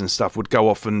therapists and stuff, would go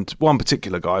off, and one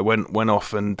particular guy went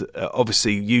off and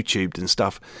obviously YouTubed and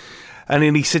stuff. And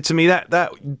then he said to me,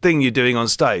 that thing you're doing on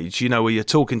stage, where you're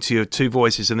talking to your two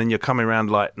voices and then you're coming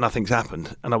around like nothing's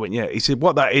happened. And I went, yeah. He said,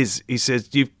 what that is, he says,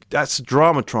 that's a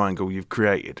drama triangle you've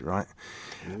created, right?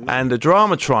 And the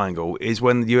drama triangle is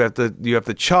when you have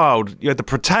the child, you have the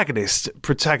protagonist,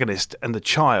 and the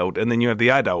child, and then you have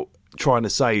the adult trying to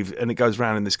save, and it goes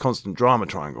around in this constant drama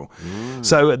triangle.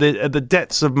 So at the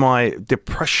depths of my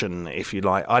depression, if you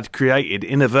like, I'd created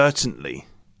inadvertently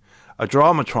a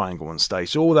drama triangle on stage.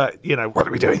 So all that, what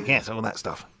are we doing? Yes, all that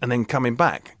stuff, and then coming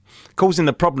back, causing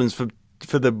the problems for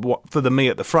the me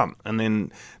at the front, and then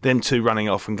them two running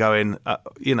off and going,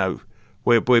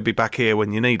 we'll be back here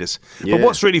when you need us. Yeah. But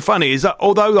what's really funny is that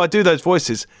although I do those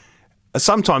voices,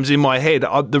 sometimes in my head,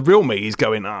 the real me is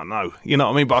going, "Oh no," you know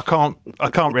what I mean? But I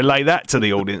can't relay that to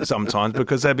the audience sometimes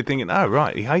because they'll be thinking, "Oh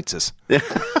right, he hates us."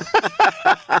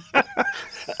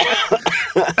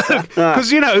 Because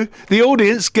the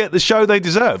audience get the show they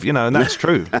deserve, and that's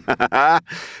true. Do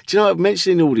you know?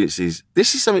 Mentioning audiences,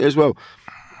 this is something as well.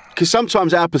 Because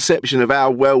sometimes our perception of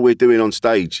how well we're doing on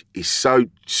stage is so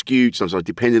skewed. Sometimes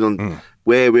depending on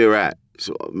where we're at,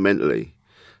 sort of mentally.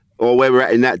 Or where we're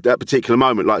at in that particular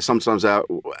moment. Like sometimes our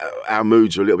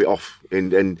moods are a little bit off,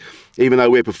 and even though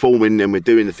we're performing and we're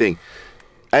doing the thing,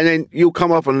 and then you'll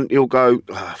come up and you'll go,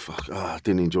 "Oh fuck, I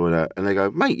didn't enjoy that," and they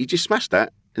go, "Mate, you just smashed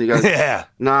that," and you go, "Yeah,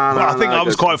 no." I think I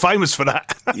was quite famous for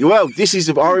that. Well,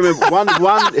 I remember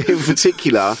one in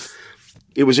particular.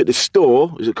 It was at the store.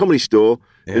 It was a comedy store,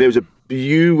 and there was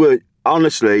you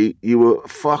were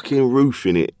fucking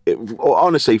roofing it.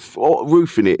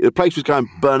 Roofing it. The place was going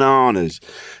bananas.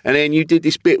 And then you did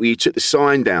this bit where you took the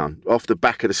sign down off the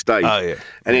back of the stage. Oh, yeah.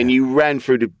 And then you ran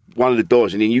through one of the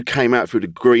doors, and then you came out through the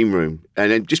green room. And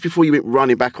then just before you went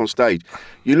running back on stage,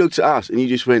 you looked at us and you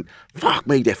just went, "Fuck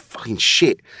me, they're fucking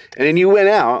shit." And then you went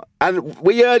out and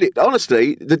we heard it.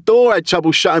 Honestly, the door had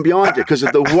trouble shutting behind you because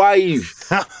of the wave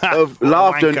of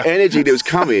laughter and energy that was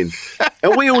coming.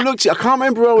 And we all looked at it. I can't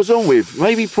remember who I was on with.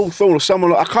 Maybe Paul Thorne or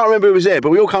someone. I can't remember who was there,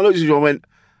 but we all kind of looked at each other and went,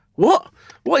 "What?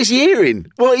 What is he hearing?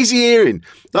 What is he hearing?"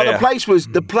 Like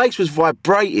the place was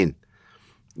vibrating.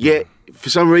 Yet for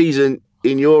some reason,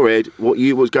 in your head, what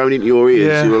was going into your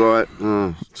ears, you were like,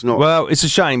 "Oh, it's not." Well, it's a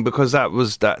shame because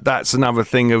that's another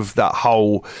thing of that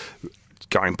whole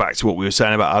going back to what we were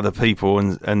saying about other people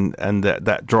and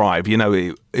that drive.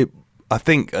 I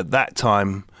think at that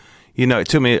time, it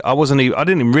took me. I didn't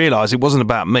even realise it wasn't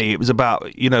about me. It was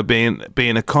about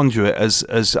being a conduit, as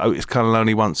Otis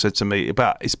Cannelloni once said to me.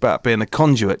 It's about being a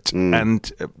conduit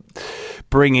and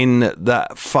bringing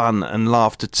that fun and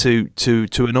laughter to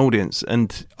an audience.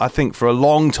 And I think for a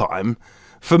long time,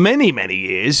 for many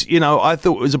years, I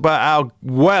thought it was about how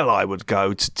well I would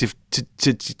go to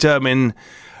determine.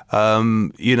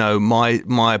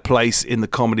 My place in the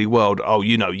comedy world. Oh,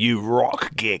 you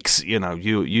rock gigs.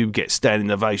 You get standing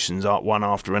ovations one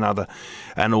after another,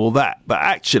 and all that. But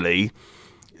actually,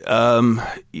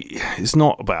 it's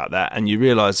not about that. And you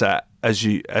realise that as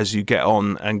you get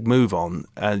on and move on,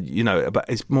 and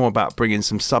it's more about bringing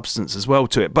some substance as well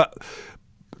to it. But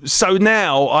so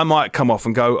now I might come off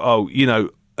and go, oh,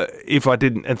 if I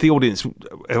didn't, and the audience,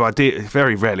 if I did, it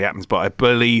very rarely happens, but I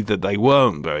believe that they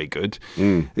weren't very good.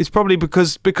 It's probably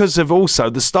because of also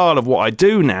the style of what I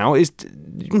do now is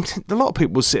a lot of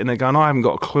people sitting there going, I haven't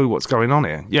got a clue what's going on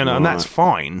here, and that's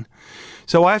fine.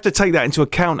 So I have to take that into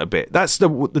account a bit. That's the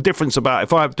difference about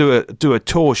if I do a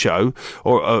tour show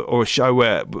or a show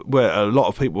where a lot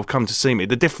of people have come to see me.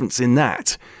 The difference in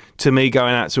that to me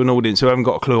going out to an audience who haven't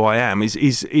got a clue who I am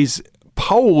is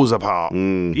poles apart.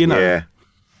 You know. Yeah.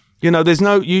 You know, there's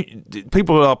no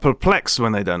people are perplexed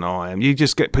when they don't know who I am. You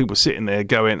just get people sitting there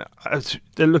going,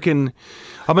 they're looking.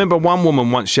 I remember one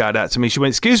woman once shouted out to me. She went,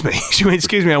 "Excuse me." She went,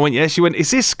 "Excuse me." I went, "Yeah." She went, "Is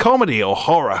this comedy or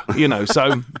horror?" You know,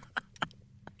 so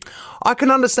I can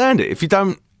understand it if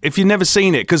you've never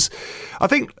seen it, because I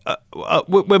think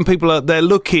when people are they're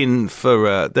looking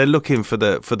for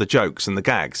the jokes and the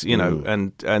gags, you know,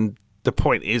 and the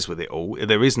point is with it all,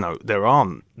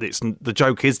 the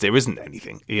joke is there isn't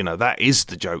anything, you know, that is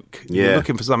the joke. Yeah. You're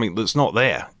looking for something that's not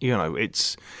there, you know,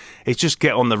 it's just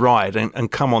get on the ride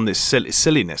and come on this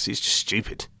silliness. It's just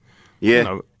stupid. Yeah. You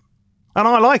know? And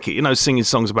I like it, you know, singing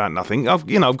songs about nothing. I've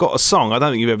got a song. I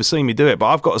don't think you've ever seen me do it, but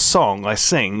I've got a song I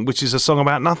sing, which is a song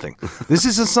about nothing. This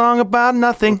is a song about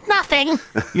nothing. Nothing.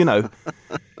 You know,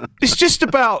 it's just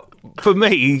about, for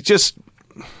me, just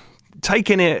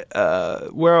taking it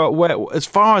where as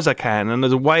far as I can, and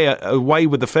as away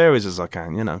with the fairies as I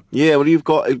can. You know. Yeah. Well, you've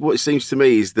got what it seems to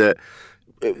me is that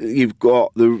you've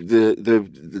got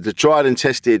the tried and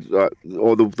tested,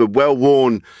 or the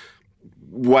well-worn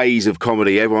ways of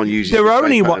comedy everyone uses. They're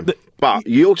only one, but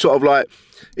you're sort of like,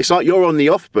 it's like you're on the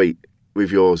offbeat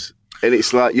with yours, and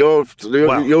it's like you're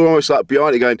almost like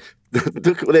behind it going,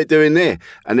 look at what they're doing there,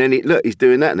 and then look, he's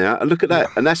doing that now, and look at that,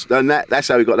 and that's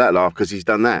how we got that laugh, because he's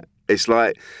done that. It's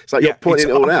like you're pointing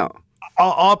it all out.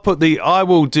 I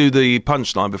will do the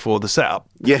punchline before the setup.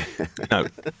 Yeah. No.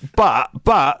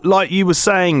 But like you were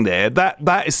saying there,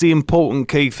 that is the important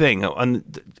key thing,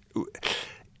 and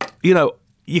you know,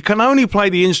 you can only play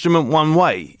the instrument one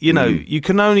way. You know, you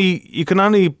can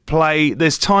only play.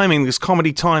 There's timing. There's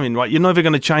comedy timing, right? You're never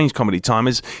going to change comedy time.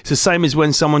 It's the same as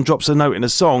when someone drops a note in a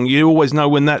song. You always know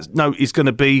when that note is going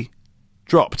to be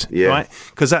dropped, right?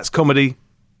 Because that's comedy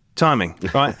timing,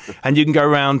 right? And you can go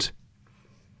around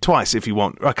twice if you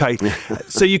want. Okay,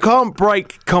 so you can't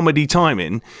break comedy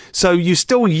timing. So you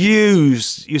still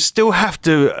have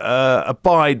to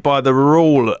abide by the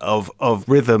rule of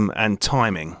rhythm and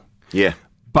timing. Yeah.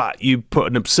 But you put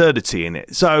an absurdity in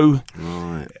it. So,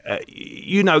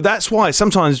 you know, that's why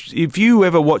sometimes if you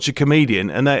ever watch a comedian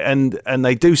and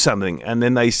they do something and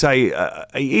then they say,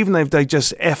 even if they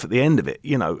just F at the end of it,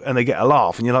 you know, and they get a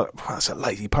laugh and you're like, well, that's a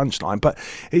lazy punchline. But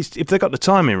if they got the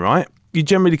timing right, you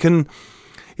generally can.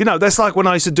 You know, that's like when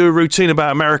I used to do a routine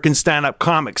about American stand-up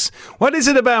comics. What is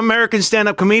it about American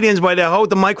stand-up comedians where they hold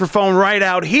the microphone right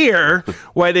out here,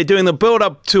 where they're doing the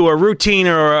build-up to a routine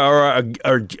or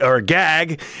a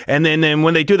gag, and then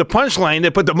when they do the punchline, they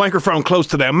put the microphone close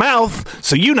to their mouth,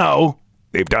 so you know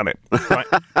they've done it, right?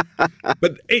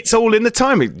 But it's all in the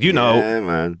timing. You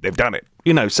know, they've done it.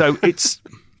 You know, so it's...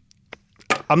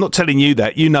 I'm not telling you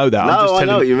that. You know that. No, I'm just telling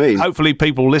I know what you mean. Hopefully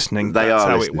people listening, that's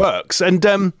how it works.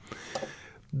 And...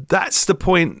 that's the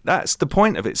point. That's the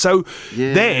point of it. So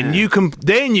then you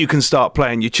can start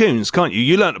playing your tunes, can't you?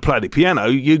 You learn to play the piano.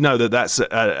 You know that's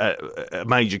a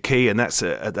major key, and that's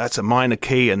a minor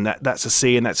key, and that's a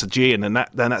C, and that's a G, and then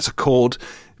that's a chord.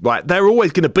 Right? They're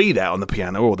always going to be there on the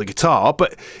piano or the guitar,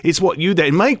 but it's what you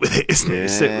then make with it, isn't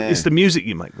it? It's the music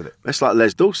you make with it. That's like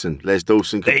Les Dawson. Les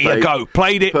Dawson. There you go.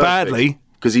 Played it badly.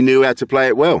 Because he knew how to play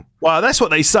it well. Well, that's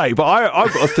what they say, but I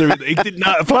got a theory that he didn't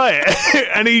know how to play it.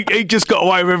 And he just got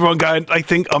away with everyone going, they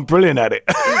think I'm brilliant at it.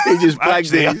 He just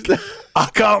blagged it. I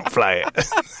can't play it.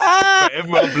 But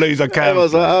everyone believes I can.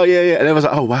 Everyone's like, oh, yeah. And everyone's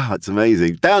like, oh, wow, it's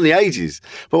amazing. Down the ages.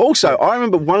 But also, I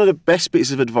remember one of the best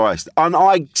bits of advice, and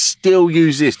I still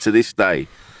use this to this day,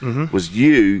 was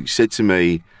you said to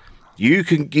me, you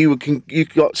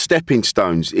got stepping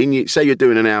stones in you. Say you're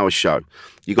doing an hour show.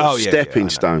 You got stepping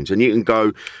stones, and you can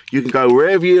go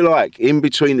wherever you like in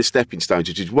between the stepping stones,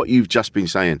 which is what you've just been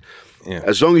saying. Yeah.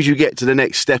 As long as you get to the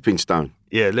next stepping stone.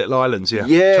 Yeah, little islands.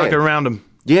 Yeah. Chuck around them.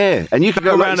 Yeah, and you can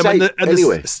go around them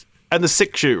anywhere. And the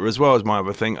six shooter as well is my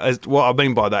other thing. What I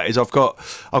mean by that is I've got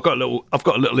a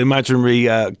little imaginary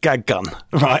gag gun,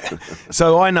 right?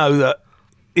 So I know that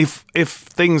if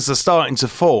things are starting to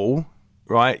fall.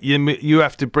 Right, you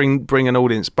have to bring an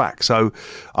audience back. So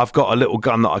I've got a little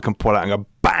gun that I can pull out and go,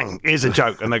 bang, here's a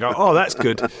joke, and they go, oh, that's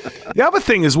good. The other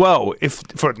thing as well, if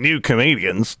for new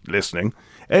comedians listening,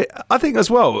 I think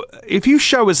as well, if you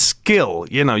show a skill,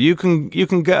 you know, you can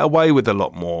get away with a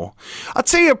lot more. I'll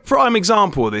tell you a prime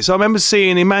example of this. I remember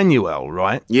seeing Emmanuel,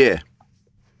 right? Yeah.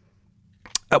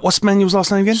 What's Emmanuel's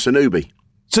last name again?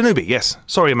 Sanubi, yes.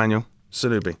 Sorry, Emmanuel.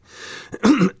 Sanubi.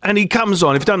 And he comes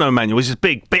on, if you don't know Emmanuel, he's this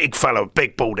big fellow,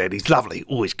 big bald head. He's lovely,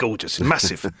 always gorgeous, and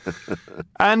massive.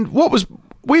 And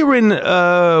we were in,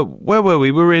 where were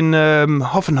we? We were in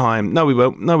Hoffenheim. No, we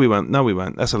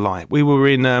weren't. That's a lie. We were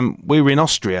in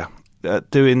Austria.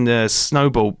 doing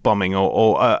snowball bombing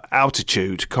or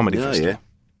altitude comedy festival.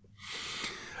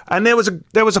 And there was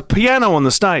a piano on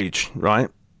the stage, right?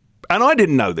 And I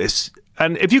didn't know this.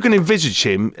 And if you can envisage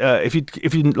him, if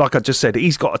you like I just said,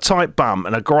 he's got a tight bum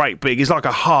and a great big. He's like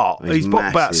a heart. He's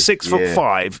about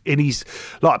 6'5", and he's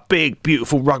like big,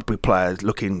 beautiful rugby player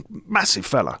looking, massive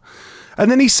fella. And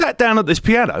then he sat down at this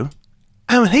piano,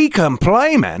 and he can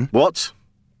play, man. What?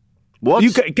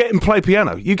 You get him to play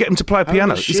piano. You get him to play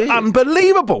piano. Shit. It's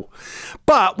unbelievable.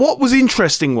 But what was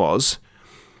interesting was,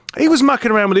 he was mucking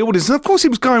around with the audience, and of course he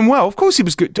was going well. Of course he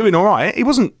was doing all right. He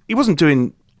wasn't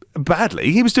doing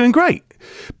badly. He was doing great.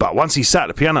 But once he sat at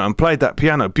the piano and played that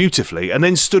piano beautifully, and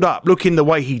then stood up looking the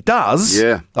way he does,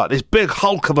 like this big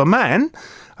hulk of a man,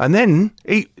 and then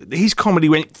his comedy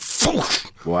went.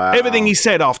 Wow. Everything he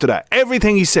said after that,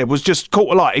 everything he said was just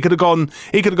caught a light. He could have gone,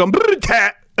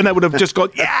 and they would have just gone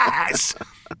yes.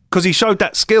 Because he showed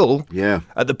that skill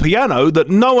at the piano that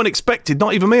no one expected,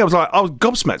 not even me. I was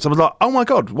gobsmacked. I was like, oh my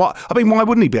God, what? I mean, why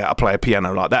wouldn't he be able to play a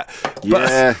piano like that?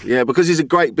 Because he's a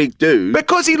great big dude.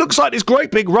 Because he looks like this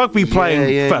great big rugby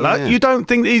playing fella. Yeah. You don't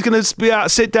think that he's going to be able to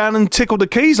sit down and tickle the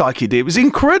keys like he did. It was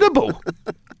incredible.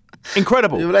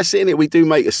 Incredible. Yeah, well, that's it, innit? We do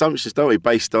make assumptions, don't we,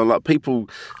 based on like people,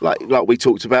 like we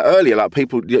talked about earlier, like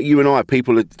people, you and I,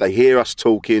 people, they hear us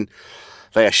talking.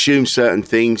 They assume certain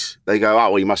things. They go, oh,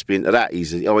 well, he must be into that.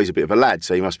 He's always a bit of a lad,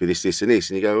 so he must be this, and this.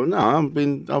 And you go, well,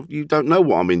 no, you don't know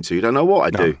what I'm into. You don't know what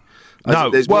I do. No,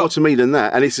 there's more to me than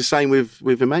that. And it's the same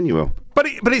with Emmanuel. But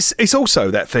it's also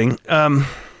that thing,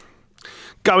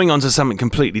 going on to something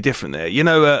completely different there. You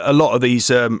know, a lot of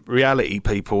these reality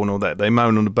people and all that, they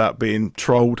moan on about being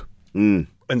trolled and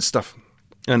stuff.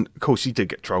 And, of course, he did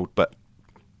get trolled, but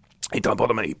it don't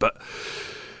bother me. But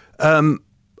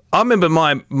I remember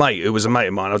my mate, who was a mate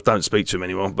of mine, I don't speak to him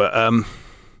anymore, but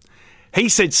he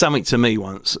said something to me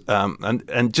once,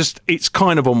 and just, it's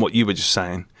kind of on what you were just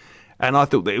saying, and I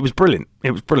thought that it was brilliant.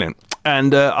 It was brilliant.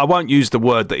 And I won't use the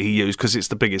word that he used because it's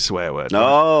the biggest swear word.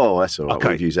 Oh, right? That's all right. Okay.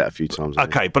 We've used that a few times.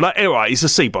 Okay, but anyway, it's a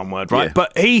C-bomb word, right? Yeah.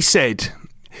 But he said,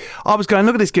 I was going,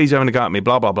 look at this geezer having a go at me,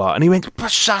 blah, blah, blah. And he went,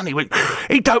 son,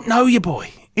 he don't know you,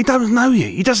 boy. He doesn't know you.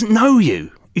 He doesn't know you.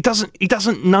 He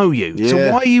doesn't know you. Yeah.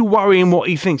 So why are you worrying what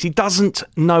he thinks? He doesn't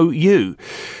know you.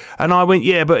 And I went,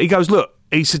 yeah, but he goes, look,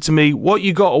 he said to me, what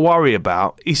you got to worry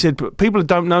about, he said, but people that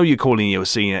don't know you calling you a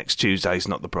see you next Tuesday is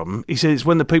not the problem. He said, it's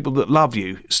when the people that love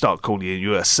you start calling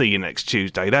you a see you next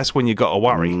Tuesday. That's when you got to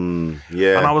worry.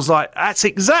 Yeah. And I was like, that's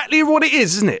exactly what it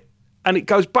is, isn't it? And it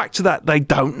goes back to that. They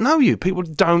don't know you. People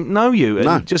don't know you.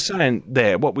 And just saying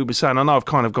there, what we were saying, I know I've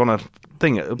kind of gone a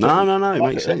thing. No, it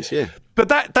makes sense, yeah. But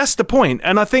that's the point.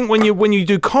 And I think when you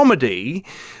do comedy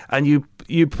and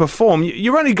you perform,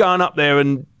 you're only going up there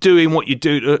and doing what you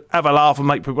do to have a laugh and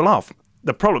make people laugh.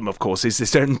 The problem, of course, is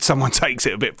this, then someone takes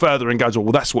it a bit further and goes,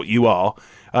 well, that's what you are,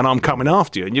 and I'm coming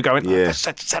after you. And you're going,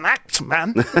 that's an act,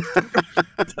 man.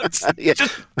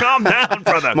 Just calm down,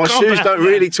 brother. My shoes don't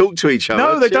really talk to each other.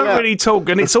 No, they don't really talk,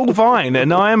 and it's all fine.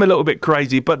 And I am a little bit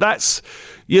crazy, but that's,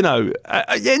 you know,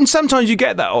 and sometimes you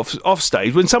get that off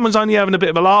stage when someone's only having a bit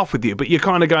of a laugh with you, but you're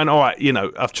kind of going, all right, you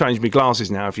know, I've changed my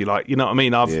glasses now, if you like. You know what I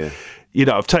mean? You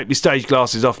know, I've taken my stage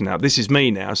glasses off now. This is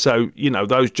me now. So, you know,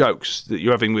 those jokes that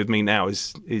you're having with me now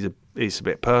is a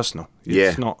bit personal.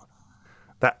 It's not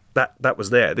that was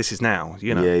there. This is now,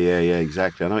 you know. Yeah,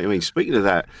 exactly. I know what you mean. Speaking of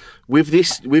that, with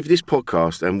this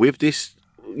podcast and with this,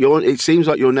 it seems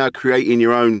like you're now creating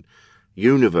your own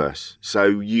universe. So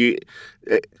you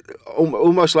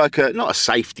almost like not a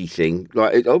safety thing,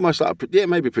 like almost like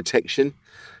maybe protection.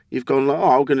 You've gone like,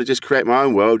 I'm going to just create my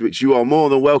own world, which you are more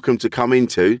than welcome to come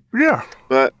into. Yeah.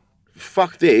 But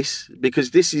fuck this,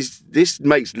 because this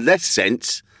makes less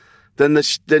sense than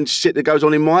shit that goes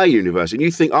on in my universe. And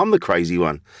you think I'm the crazy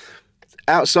one.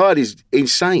 Outside is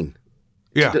insane.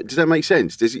 Yeah. Does that make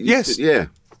sense? Yes. Yeah.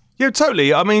 Yeah,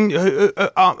 totally. I mean,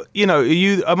 you know,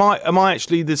 am I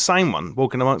actually the same one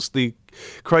walking amongst the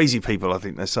crazy people? I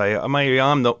think they say. Maybe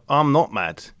I'm not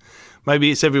mad.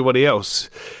 Maybe it's everybody else.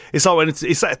 It's like when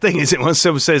it's that thing, is it? When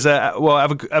someone says, "Well,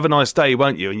 have a nice day,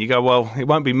 won't you?" And you go, "Well, it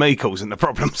won't be me causing the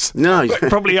problems." No,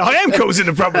 probably I am causing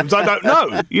the problems. I don't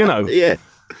know. You know. Yeah.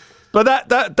 But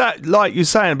that like you're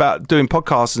saying about doing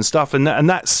podcasts and stuff, and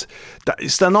that's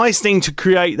it's the nice thing to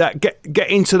create that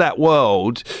get into that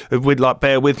world with, like,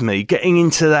 bear with me, getting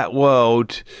into that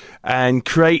world and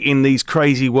creating these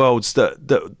crazy worlds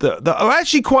that are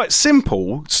actually quite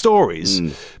simple stories,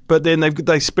 but then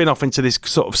they spin off into this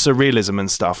sort of surrealism and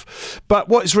stuff. But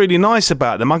what's really nice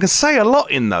about them, I can say a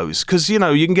lot in those, because you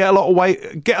can get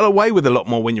away with a lot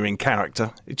more when you're in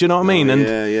character. Do you know what I mean?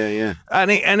 Yeah.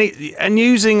 And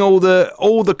using all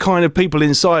the kind of people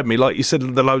inside me, like you said,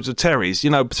 the loads of Terrys,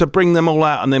 to bring them all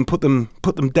out and then put them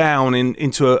down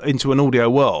into an audio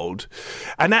world,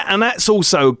 and that's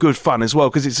also good fun as well,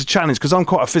 because it's a challenge, because I'm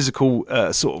quite a physical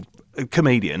sort of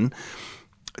comedian.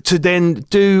 To then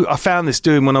I found this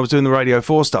doing when I was doing the Radio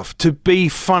 4 stuff, to be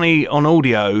funny on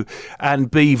audio and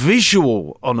be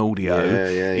visual on audio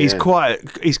is quite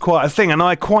a thing, and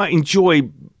I quite enjoy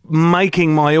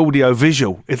making my audio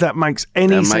visual, if that makes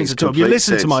any sense at all. If you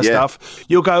listen to my stuff,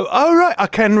 you'll go, oh right, I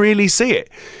can really see it,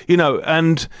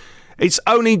 and it's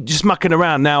only just mucking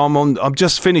around now. I'm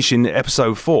just finishing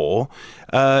episode 4.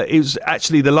 It was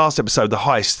actually the last episode, the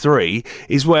Heist 3,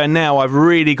 is where now I've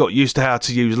really got used to how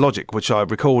to use Logic, which I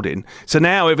record in. So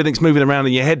now everything's moving around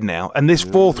in your head now. And this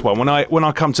fourth one, when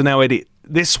I come to now edit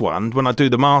this one, when I do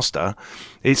the master,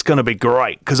 it's going to be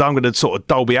great, because I'm going to sort of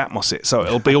Dolby Atmos it. So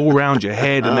it'll be all around your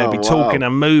head, and they'll be talking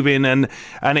and moving, and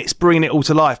it's bringing it all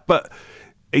to life. But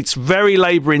it's very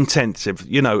labour intensive,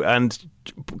 and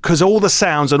because all the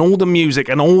sounds and all the music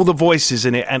and all the voices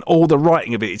in it and all the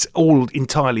writing of it's all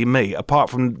entirely me, apart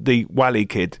from the Wally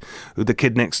kid, the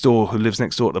kid next door who lives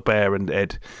next door to Bear and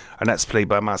Ed, and that's played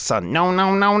by my son. No.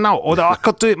 Although I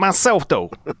could do it myself, though.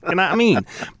 You know what I mean?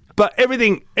 But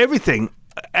everything,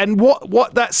 and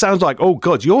what that sounds like. Oh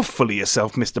God, you're full of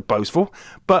yourself, Mr. Boastful.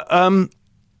 But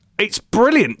it's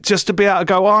brilliant just to be able to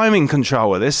go, I'm in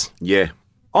control of this. Yeah.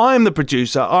 I'm the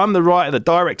producer, I'm the writer, the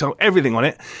director, everything on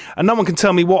it, and no one can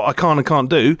tell me what I can and can't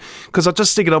do, because I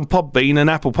just stick it on Podbean and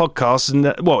Apple Podcasts, and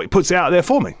it puts it out there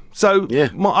for me. So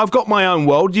I've got my own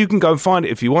world. You can go and find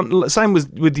it if you want. Same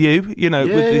with you, with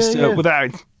this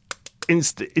without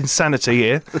insanity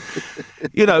here,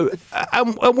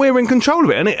 and we're in control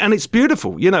of it, and it's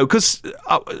beautiful, because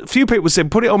a few people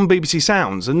said put it on BBC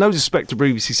Sounds, and no disrespect to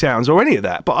BBC Sounds or any of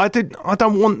that, but I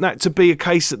don't want that to be a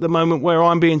case at the moment where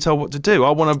I'm being told what to do.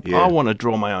 I want to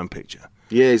draw my own picture.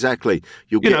 Yeah, exactly.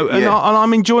 And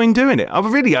I'm enjoying doing it. I've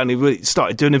only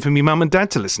started doing it for my mum and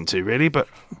dad to listen to, really, but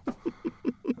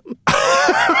but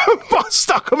I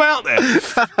stuck them out there.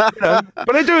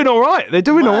 But they're doing all right. They're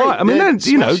doing all right. I mean, they're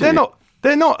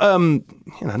not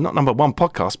not number one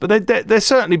podcast, but they're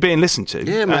certainly being listened to.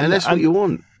 Yeah, man, that's what you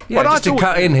want. Yeah, just to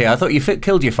cut in here, I thought you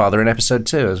killed your father in episode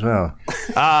 2 as well.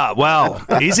 Well,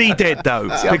 is he dead though?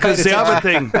 Because the other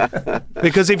thing,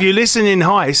 because if you listen in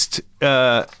Heist,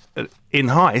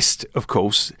 of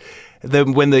course.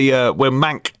 Then when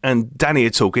Mank and Danny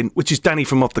are talking, which is Danny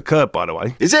from Off the Curb, by the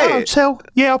way. Is it?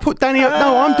 I'll put Danny up.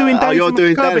 No, I'm doing Danny. You're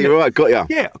doing Danny, right? Got ya.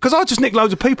 Yeah, because I just nick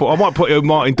loads of people. I might put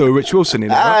Martin do Rich Wilson in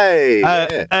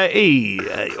there. Hey,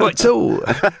 what's all?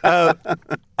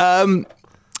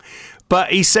 But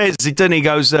he says, he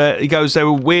goes, they were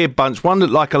a weird bunch. One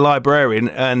looked like a librarian,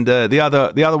 and the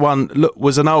other one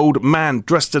was an old man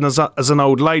dressed as an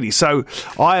old lady. So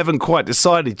I haven't quite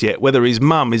decided yet whether his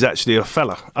mum is actually a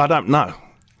fella. I don't know.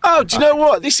 Oh, do you know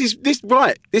what? This is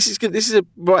good. This is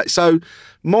right. So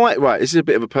this is a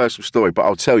bit of a personal story, but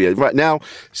I'll tell you right now.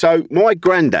 So my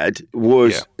granddad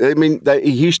was. Yeah. I mean,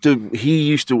 he used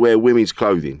to wear women's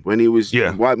clothing when he was.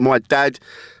 Yeah. My dad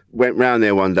went round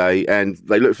there one day, and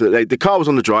they looked for the car was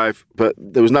on the drive, but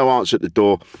there was no answer at the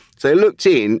door. So they looked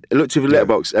through the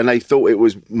letterbox, and they thought it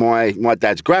was my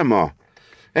dad's grandma.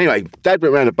 Anyway, Dad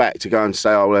went round the back to go and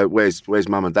say, "Oh, where's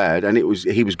Mum and Dad?" And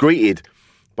he was greeted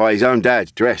by his own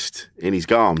dad, dressed in his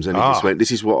garms, and he just went,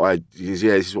 "This is what I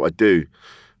do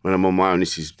when I'm on my own.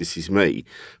 This is me,"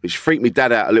 which freaked me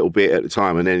dad out a little bit at the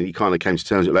time, and then he kind of came to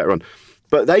terms with it later on.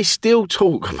 But they still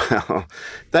talk about.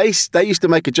 They used to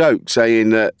make a joke saying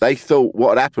that they thought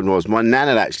what had happened was my nan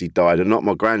had actually died and not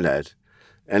my granddad,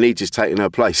 and he'd just taken her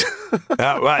place.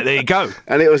 Right, there you go.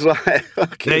 And it was like,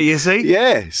 okay, there you see,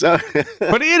 yeah. So,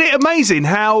 but isn't it amazing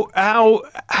how and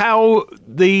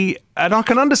I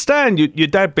can understand your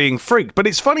dad being freaked, but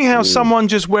it's funny how someone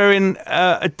just wearing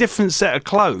a different set of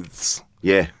clothes,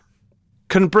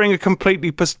 can bring a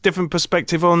completely different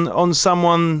perspective on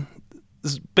someone.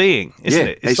 Being, isn't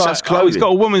it? It's like, he's got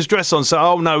a woman's dress on,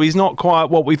 so no, he's not quite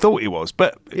what we thought he was.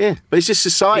 But but it's just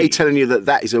society telling you that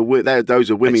those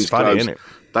are women's clothes, isn't it?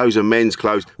 Those are men's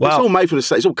clothes. Well, it's all made from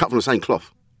it's all cut from the same cloth.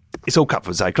 It's all cut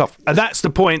from the same cloth, and that's the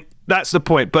point. That's the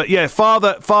point. But yeah,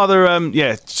 father,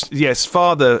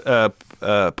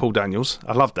 Paul Daniels.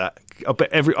 I love that.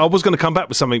 I was going to come back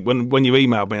with something when you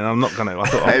emailed me, and I'm not going to. I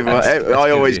thought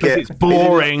I always get it's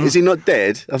boring. Is he not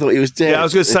dead? I thought he was dead. Yeah, I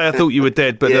was going to say I thought you were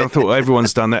dead, but then I thought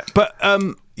everyone's done that. But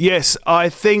yes, I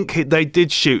think they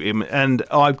did shoot him, and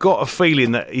I've got a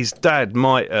feeling that his dad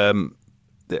might.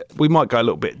 We might go a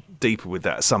little bit deeper with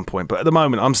that at some point, but at the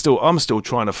moment, I'm still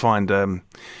trying to find.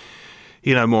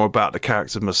 More about the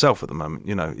characters myself at the moment.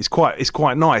 It's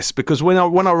quite nice because when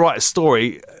I write a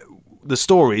story. The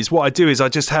stories, what I do is I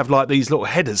just have like these little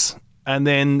headers, and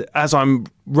then as I'm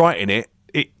writing it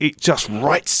just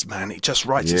writes, man. It just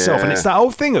writes itself, and it's that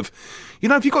whole thing of,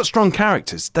 if you've got strong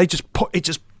characters, it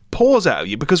just pours out of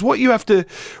you. Because what you have to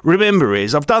remember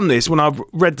is, I've done this when I've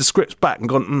read the scripts back and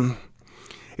gone,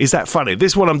 is that funny?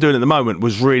 This one I'm doing at the moment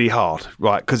was really hard,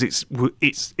 right? Because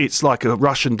it's like a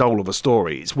Russian doll of a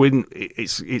story.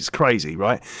 It's crazy,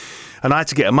 right? And I had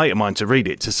to get a mate of mine to read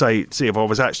it to see if I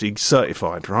was actually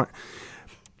certified, right?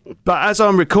 But as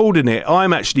I'm recording it,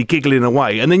 I'm actually giggling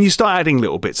away. And then you start adding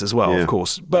little bits as well, of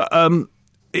course. But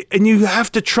and you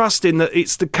have to trust in that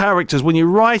it's the characters. When you're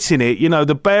writing it,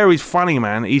 the bear is funny,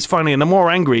 man. He's funny, and the more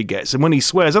angry he gets, and when he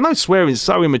swears, I know swearing is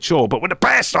so immature, but when the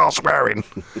bear starts swearing,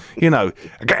 I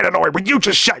get annoyed. Will you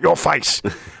just shut your face?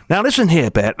 Now listen here,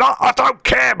 Bear. No, I don't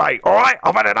care, mate. All right,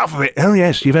 I've had enough of it. Oh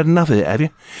yes, you've had enough of it, have you?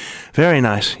 Very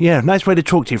nice. Yeah, nice way to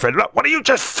talk to your friend. Look, why don't you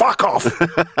just fuck off?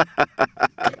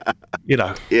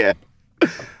 Yeah.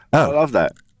 I love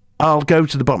that. I'll go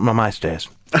to the bottom of my stairs.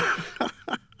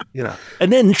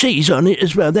 And then she's on it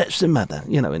as well. That's the mother,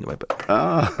 anyway. But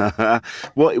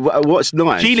what's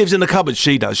nice? She lives in the cupboard.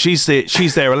 She does. She's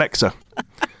their Alexa.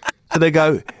 So they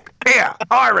go, here,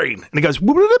 Irene, and he goes,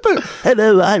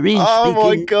 hello, Irene. Oh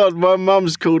speaking. my God, my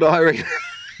mum's called Irene.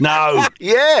 No.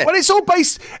 Yeah. Well, it's all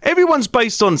based. Everyone's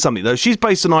based on something though. She's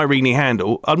based on Irene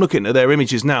Handel. I'm looking at their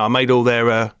images now. I made all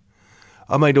their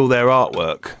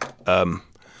artwork.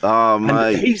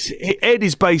 Mate. Ed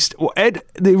is based. Well, Ed,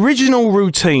 the original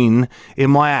routine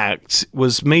in my act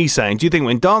was me saying, "Do you think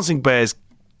when dancing bears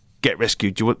get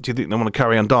rescued, do you think they want to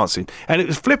carry on dancing?" And it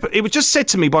was flippant. It was just said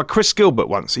to me by Chris Gilbert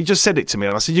once. He just said it to me,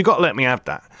 and I said, "You got to let me have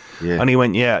that." Yeah. And he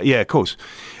went, "Yeah, of course."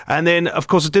 And then, of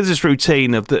course, I did this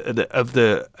routine of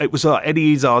the. It was like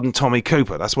Eddie Izzard and Tommy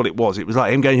Cooper. That's what it was. It was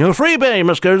like him going, "You're free, bear. You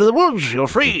must go to the woods. You're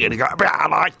free." And he goes, "I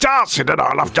like dancing, and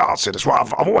I love dancing. That's why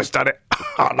I've always done it.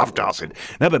 I love dancing."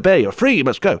 "No, but bear, you're free. You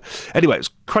must go." Anyway, it was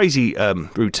crazy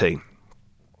routine,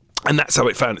 and that's how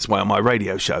it found its way on my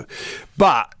radio show.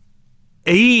 But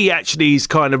he actually is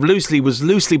kind of loosely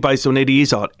based on Eddie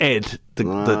Izzard, Ed,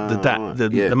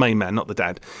 the main man, not the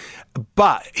dad.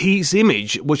 But his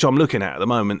image, which I'm looking at the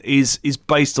moment, is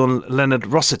based on Leonard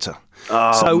Rossiter.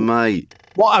 Oh, so, mate.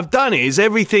 What I've done is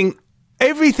everything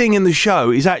in the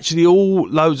show is actually all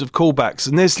loads of callbacks,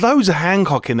 and there's loads of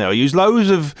Hancock in there. I use loads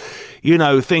of,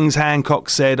 things Hancock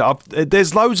said.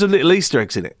 There's loads of little Easter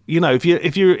eggs in it.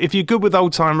 If you're good with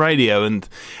old time radio and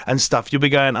stuff, you'll be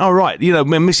going, "Oh right."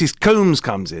 When Mrs. Coombs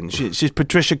comes in, she's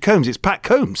Patricia Coombs. It's Pat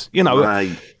Coombs.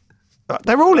 Right.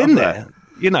 They're all in there.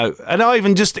 And I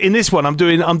even just in this one, I'm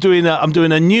doing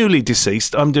a newly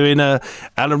deceased. I'm doing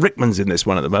Alan Rickman's in this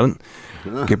one at the moment.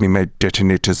 Give me my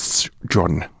detonators,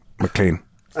 John McLean.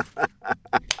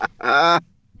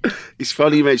 It's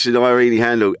funny you mentioned Irene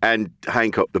Handel and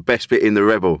Hancock. The best bit in The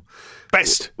Rebel.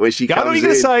 Best. When she comes in. What are you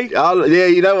going to say? Oh, yeah,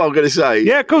 you know what I'm going to say.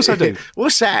 Yeah, of course I do.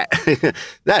 What's that?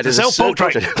 That is a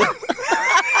self-portrait.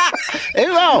 Who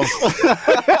else?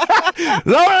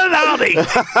 Lauren Hardy.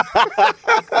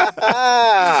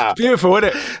 Beautiful, isn't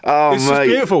it? Oh, it's mate.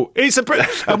 Just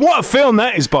beautiful. And what a film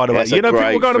that is, by the way. People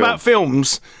going film. About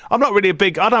films. I don't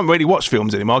really watch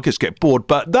films anymore. I just get bored.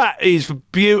 But that is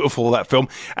beautiful, that film.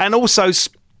 And also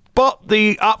spot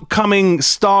the upcoming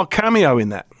star cameo in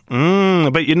that. I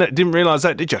bet you didn't realise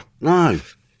that, did you? No.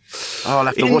 Oh, I'll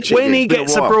have to watch it. When he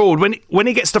gets abroad, when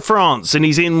he gets to France and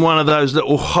he's in one of those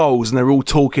little holes and they're all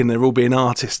talking, they're all being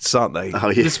artists, aren't they? Oh,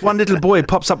 yeah. This one little boy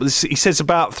pops up with this, he says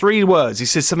about 3 words. He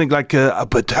says something like,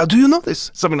 "But how do you know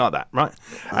this?" Something like that, right?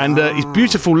 And he's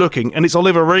beautiful looking, and it's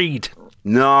Oliver Reed.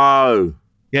 No.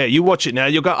 Yeah, you watch it now,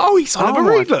 you'll go, "Oh, it's Oliver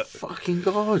Reed, look." Fucking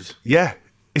God. Yeah,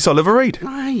 it's Oliver Reed.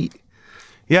 Right.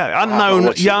 Yeah,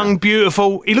 unknown, young,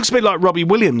 beautiful. He looks a bit like Robbie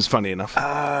Williams, funny enough.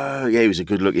 Oh, yeah, he was a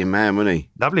good-looking man, wasn't he?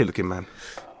 Lovely looking man.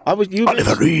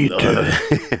 Oliver Reed. Money.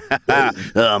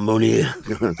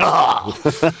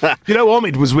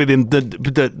 Omid was with him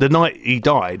the night he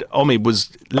died. Omid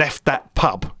was left that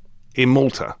pub in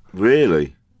Malta.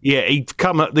 Really? Yeah, he'd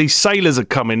come. These sailors had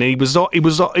come in. They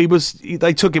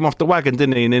took him off the wagon,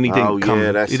 didn't he? And then he didn't come.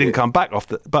 Yeah, he didn't come back off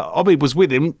the. But Omid was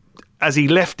with him as he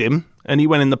left him, and he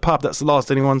went in the pub. That's the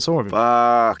last anyone saw of him.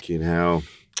 Fucking hell.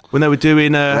 when they were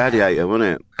doing Gladiator,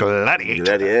 wasn't it?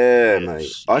 Gladiator,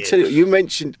 mate. I tell you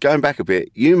mentioned, going back a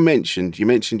bit, you mentioned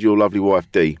your lovely wife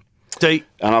Dee. Dee,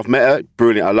 and I've met her.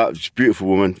 Brilliant. I love. She's a beautiful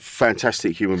woman,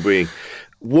 fantastic human being.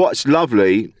 What's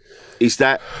lovely is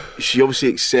that she obviously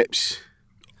accepts,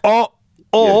 or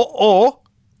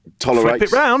tolerates. Flip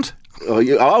it round.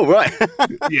 Oh, right.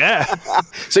 Yeah.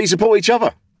 So you support each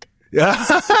other. Yeah.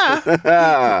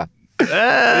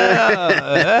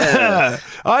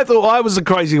 I thought I was a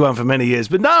crazy one for many years,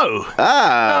 but no.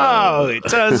 No, it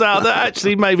turns out that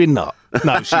actually maybe not.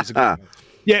 No, she's a good one.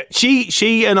 Yeah,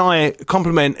 she and I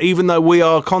compliment, even though we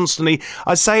are constantly,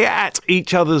 I say at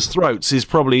each other's throats is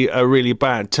probably a really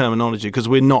bad terminology because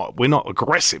we're not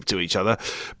aggressive to each other,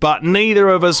 but neither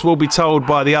of us will be told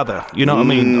by the other. You know what I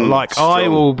mean? Like strong. I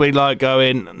will be like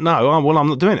going, no, well, I'm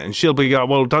not doing it. And she'll be going,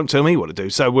 well, don't tell me what to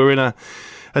do. So we're in and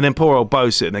then poor old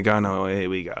Bo sitting there going, oh, here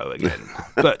we go again.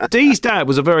 But Dee's dad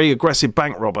was a very aggressive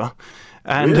bank robber.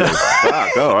 And really?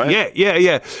 All right.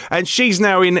 Yeah. And she's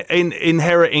now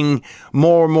inheriting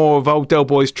more and more of old Del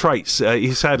Boy's traits.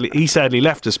 He sadly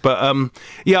left us, but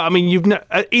yeah. I mean,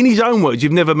 in his own words,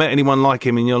 you've never met anyone like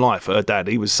him in your life. Her dad,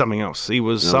 he was something else. He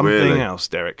was something else,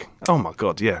 Derek. Oh my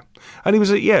God, yeah. And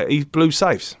he blew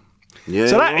safes. Yeah,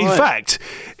 so that, right. in fact,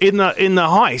 in the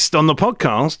heist on the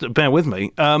podcast, bear with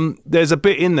me, there's a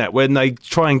bit in that when they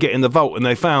try and get in the vault and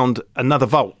they found another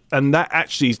vault, and that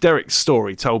actually is Derek's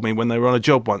story. Told me when they were on a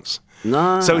job once.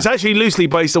 No. So it's actually loosely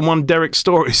based on one Derek's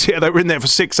story. Yeah, they were in there for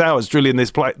 6 hours drilling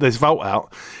this vault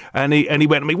out, and he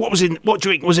went to me, what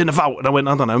drink was in the vault? And I went,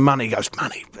 I don't know, money. He goes,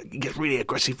 money. He gets really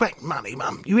aggressive. Money,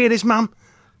 mum. You hear this, mum?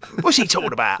 What's he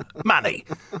talking about? Money.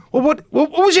 Well,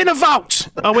 what was in a vault?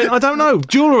 I went, I don't know.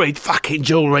 Jewellery. Fucking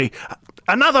jewellery.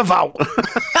 Another vault.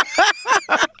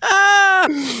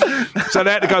 So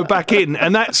they had to go back in,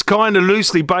 and that's kind of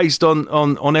loosely based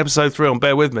on episode 3 on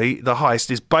Bear With Me. The heist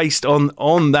is based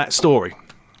on that story.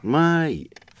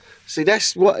 Mate. See,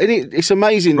 that's what it's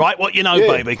amazing. Right, what you know,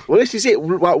 baby. Well, this is it.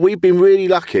 We've been really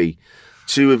lucky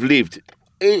to have lived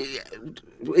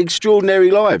extraordinary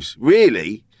lives,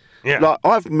 really. Yeah. Like,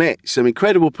 I've met some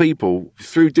incredible people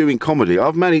through doing comedy.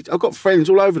 I've got friends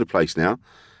all over the place now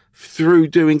through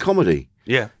doing comedy.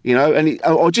 Yeah. You know,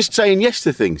 or just saying yes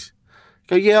to things.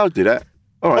 Go, yeah, I'll do that.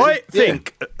 All right. I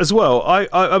think as well,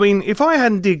 I mean, if I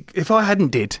hadn't did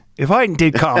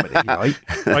comedy, right,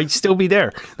 I'd still be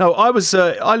there. No, I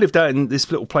lived out in this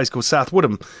little place called South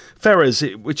Woodham, Ferrers,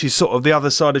 which is sort of the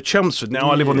other side of Chelmsford. Now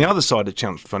I live on the other side of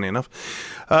Chelmsford, funny enough.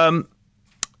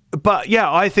 But yeah,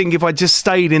 I think if I just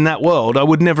stayed in that world, I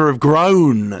would never have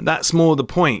grown. That's more the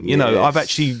point. You know, I've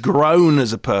actually grown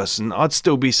as a person. I'd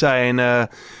still be saying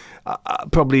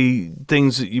probably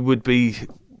things that you would be.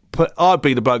 I'd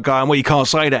be the bloke going, well, you can't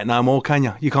say that no more, can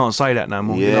you? You can't say that no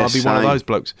more. Yeah, you know, I'd be one of those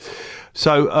blokes.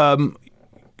 So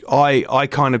I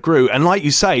kind of grew. And like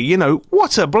you say, you know,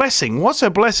 what a blessing. What a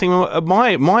blessing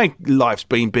my life's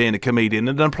been being a comedian,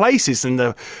 and the places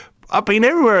and I've been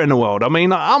everywhere in the world. I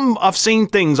mean, I've seen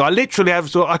things I literally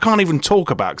I can't even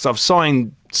talk about because I've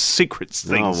signed secrets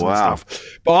things and stuff.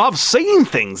 But I've seen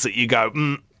things that you go,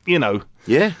 you know.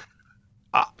 Yeah.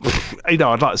 You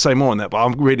know, I'd like to say more on that, but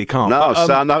I really can't. No,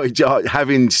 so I know,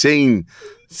 having seen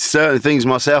certain things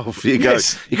myself, you go,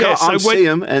 you can't unsee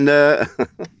them, and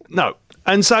no,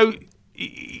 and so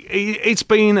it's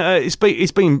been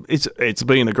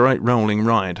a great rolling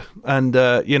ride, and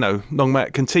you know, long may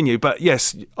it continue. But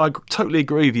yes, I totally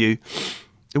agree with you.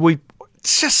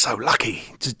 It's just so lucky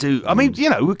to do. I mean, you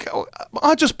know,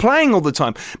 I'm just playing all the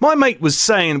time. My mate was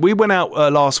saying, we went out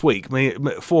last week,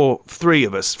 four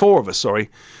of us,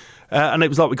 and it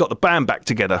was like we got the band back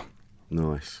together.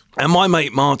 Nice. And my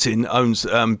mate Martin owns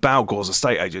Balgores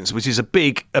Estate Agents, which is a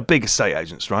big estate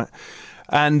agents, right?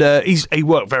 And he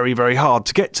worked very, very hard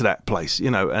to get to that place,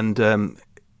 you know, and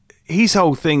his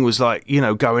whole thing was like, you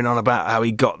know, going on about how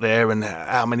he got there and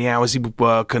how many hours he would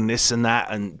work and this and that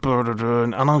and blah, blah, blah.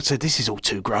 And I said, this is all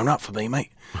too grown up for me,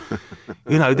 mate.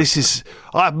 You know, this is,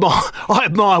 I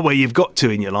admire where you've got to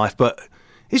in your life, but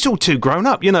it's all too grown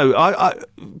up. You know, I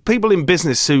people in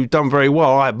business who've done very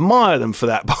well, I admire them for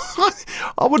that. But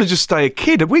I would have just stayed a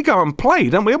kid. We go and play,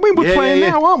 don't we? I mean, we're playing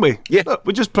now, aren't we? Yeah. Look,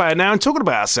 we're just playing now and talking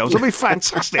about ourselves. It'll be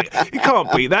fantastic. You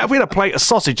can't beat that. If we had a plate of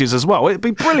sausages as well, it'd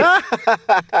be brilliant.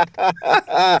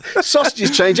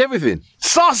 Sausages change everything.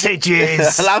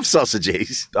 Sausages! I love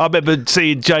sausages. I remember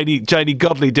seeing Janie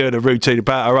Godley doing a routine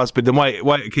about her husband, and way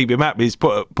to keep him happy is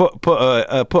put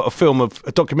a film of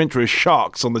a documentary of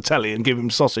sharks on the telly and give him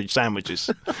sausage sandwiches.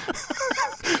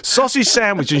 Sausage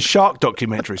sandwich and shark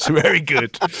documentaries. Very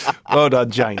good. Well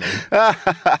done, Janie.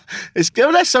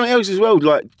 That's something else as well.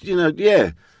 Like, you know,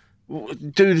 yeah.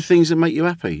 do the things that make you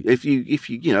happy. If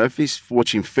it's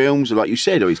watching films, or like you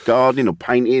said, or it's gardening or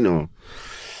painting or.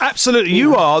 Absolutely,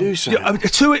 you are.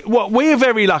 We're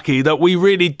very lucky that we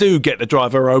really do get to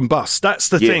drive our own bus. That's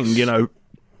the thing, you know.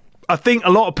 I think a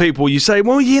lot of people, you say,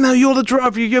 well, you know, you're the driver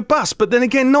of your bus, but then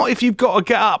again, not if you've got to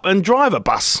get up and drive a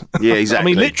bus. Yeah,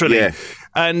 exactly. I mean, literally,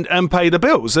 and pay the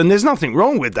bills. And there's nothing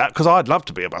wrong with that, because I'd love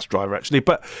to be a bus driver, actually,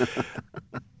 but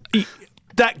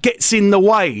that gets in the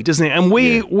way, doesn't it? And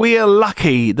we are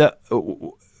lucky that,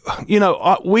 you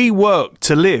know, we work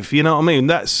to live. You know what I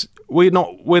mean? We're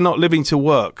not living to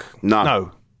work.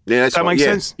 No. Yeah, that makes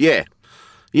sense. Yeah.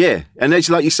 And it's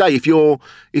like you say, it's all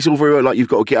very well, like you've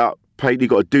got to get up, you've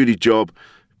got to do the job,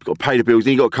 you've got to pay the bills,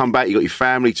 then you've got to come back, you've got your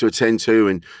family to attend to,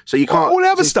 and so you can't. All the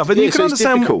other stuff, and you can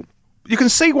understand. Difficult. You can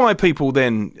see why people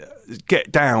then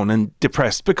get down and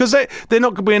depressed, because they're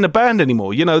not going to be in a band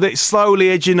anymore. You know, they're slowly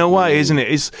edging away, isn't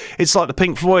it? It's like the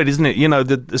Pink Floyd, isn't it? You know,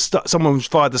 someone's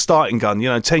fired the starting gun. You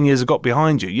know, 10 years have got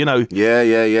behind you. You know,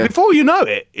 yeah. Before you know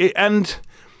it, and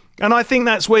I think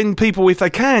that's when people, if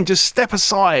they can, just step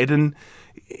aside and.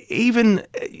 Even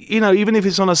if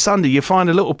it's on a Sunday, you find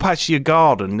a little patch of your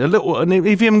garden, and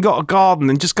if you haven't got a garden,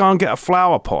 then just go and get a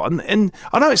flower pot. And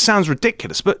I know it sounds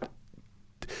ridiculous, but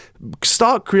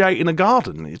start creating a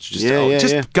garden. It's just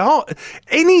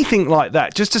anything like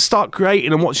that, just to start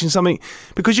creating and watching something,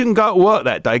 because you can go to work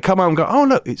that day, come home and go, oh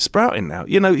look, it's sprouting now.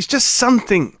 You know, it's just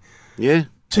something. Yeah.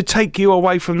 To take you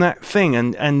away from that thing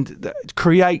and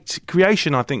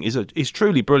creation, I think is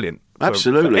truly brilliant.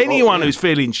 Absolutely. For anyone who's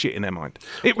feeling shit in their mind.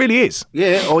 It really is.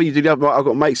 Yeah, or you do. I've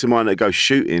got mates of mine that go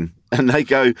shooting, and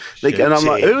and I'm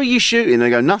like, who are you shooting?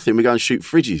 They go, nothing. We go and shoot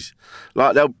fridges.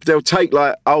 Like they'll take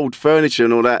like old furniture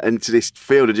and all that into this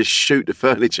field and just shoot the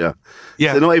furniture.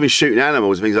 Yeah, they're not even shooting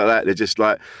animals and things like that. They're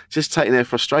just taking their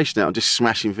frustration out and just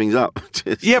smashing things up.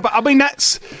 Yeah, but I mean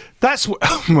that's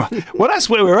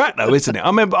where we're at though, isn't it? I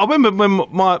remember when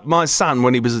my son,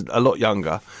 when he was a lot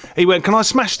younger, he went, "Can I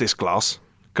smash this glass?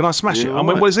 Can I smash it?" I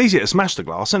went, "Well, it's easier to smash the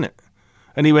glass, isn't it?"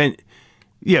 And he went,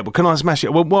 "Yeah, but can I smash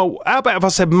it?" Well, how about if I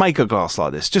said make a glass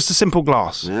like this? Just a simple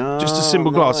glass. Just a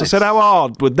simple glass. I said, how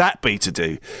hard would that be to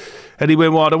do? And he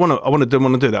went, well, I don't want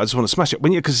to do that. I just want to smash it.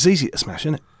 Well, yeah, because it's easy to smash,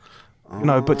 isn't it? You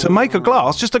know, but to make a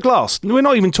glass, just a glass. We're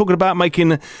not even talking about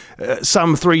making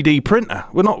some 3D printer.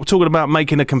 We're not talking about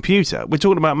making a computer. We're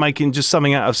talking about making just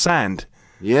something out of sand.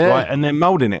 Yeah. Right, and then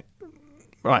moulding it.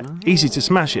 Right, easy to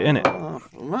smash it, isn't it? Oh,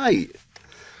 mate,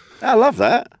 I love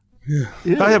that.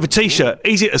 Yeah. I have a T-shirt.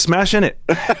 Easy to smash, isn't it?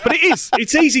 But it is.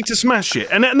 It's easy to smash it,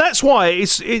 and that's why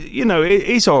it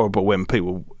is horrible when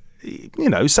people,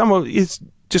 someone is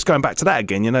just going back to that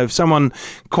again. You know, if someone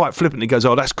quite flippantly goes,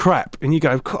 "Oh, that's crap," and you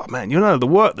go, "God, man, you know the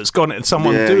work that's gone into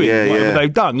someone doing whatever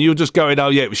they've done." You're just going, "Oh,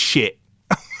 yeah, it was shit."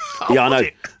 Yeah, I know.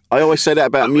 I always say that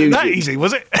about music. That easy,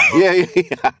 was it? Yeah.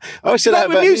 I always say that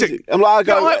about music. I'm like,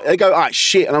 they go, all right,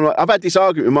 shit. And I'm like, I've had this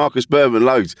argument with Marcus Berman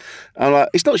loads. I'm like,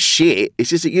 it's not shit. It's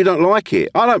just that you don't like it.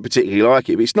 I don't particularly like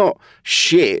it, but it's not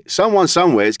shit. Someone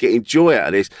somewhere is getting joy out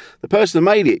of this. The person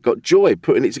that made it got joy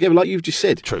putting it together, like you've just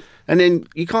said. True. And then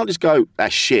you can't just go,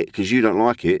 that's shit, because you don't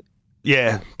like it.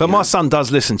 Yeah, but my son does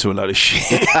listen to a load of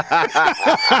shit.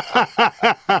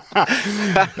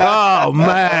 Oh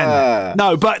man,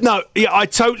 no, I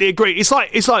totally agree. It's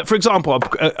like, for example,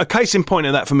 a case in point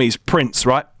of that for me is Prince,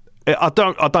 right? I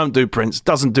don't do Prince.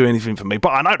 Doesn't do anything for me.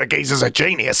 But I know the geezer's a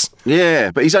genius. Yeah,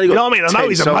 but he's only got. You know what I mean? I know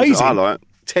he's amazing. I like.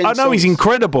 I know he's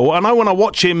incredible, and I want to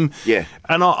watch him. Yeah,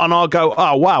 and I'll go,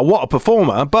 oh wow, what a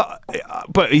performer! But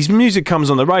his music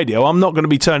comes on the radio. I'm not going to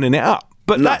be turning it up.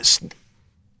 But that's.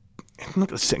 I'm not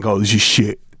going to sit and go, this is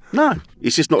shit. No,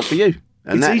 it's just not for you.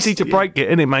 And it's easy to break it,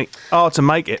 isn't it, mate? Hard to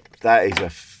make it. That is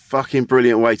a fucking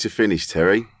brilliant way to finish,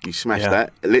 Terry. You smashed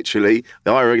that, literally,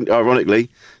 ironically.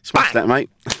 Smashed that,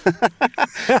 mate.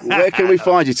 Where can we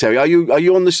find you, Terry? Are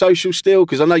you on the social still?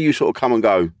 Because I know you sort of come and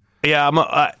go. Yeah, I'm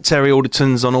at Terry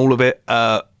Alderton's on all of it.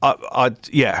 I'm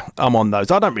on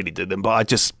those. I don't really do them, but I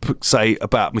just say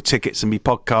about my tickets and my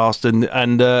podcast, and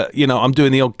I'm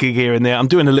doing the odd gig here and there. I'm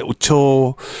doing a little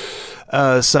tour,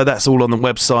 so that's all on the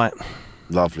website.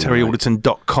 Lovely.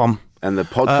 TerryAlderton.com. And the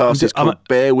podcast is called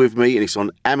Bear With Me, and it's on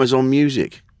Amazon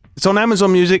Music. It's on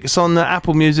Amazon Music. It's on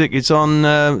Apple Music. It's on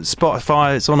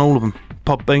Spotify. It's on all of them.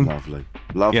 Podbean.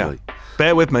 Lovely. Yeah.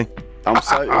 Bear with me.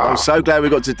 I'm so glad we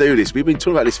got to do this. We've been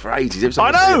talking about this for ages. I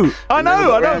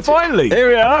know. Finally, here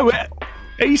we are.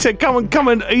 He said, "Come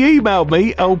and." He emailed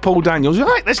me, old Paul Daniels.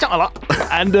 Right, that's not a lot.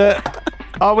 And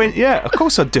I went, "Yeah, of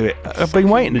course I'd do it. I've been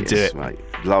waiting to do it." Mate.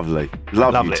 Lovely.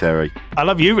 Love you, Terry. I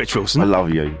love you, Rich Wilson. I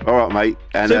love you. All right, mate.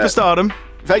 And, Superstardom.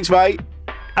 Thanks, mate.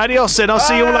 Adios, then. I'll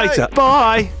see you all later.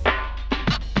 Bye.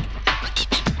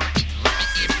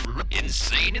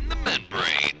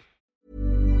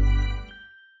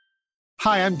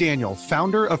 Hi, I'm Daniel,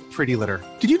 founder of Pretty Litter.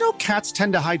 Did you know cats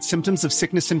tend to hide symptoms of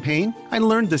sickness and pain? I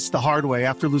learned this the hard way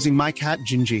after losing my cat,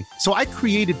 Gingy. So I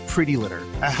created Pretty Litter,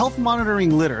 a health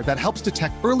monitoring litter that helps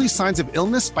detect early signs of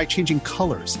illness by changing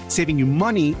colors, saving you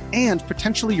money and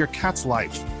potentially your cat's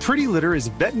life. Pretty Litter is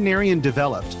veterinarian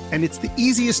developed, and it's the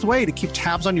easiest way to keep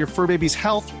tabs on your fur baby's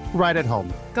health right at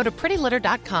home. Go to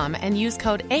prettylitter.com and use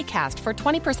code ACAST for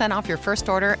 20% off your first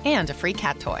order and a free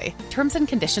cat toy. Terms and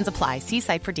conditions apply. See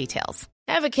site for details.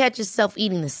 Ever catch yourself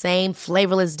eating the same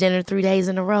flavorless dinner 3 days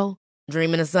in a row?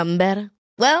 Dreaming of something better?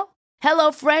 Well,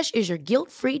 HelloFresh is your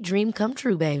guilt-free dream come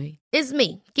true, baby. It's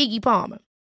me, Keke Palmer.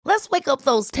 Let's wake up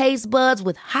those taste buds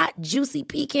with hot, juicy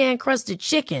pecan-crusted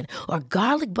chicken or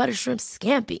garlic butter shrimp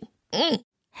scampi.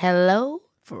 Hello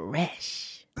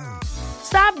Fresh.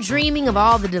 Stop dreaming of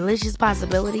all the delicious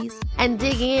possibilities and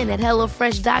dig in at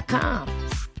HelloFresh.com.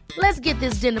 Let's get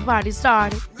this dinner party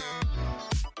started.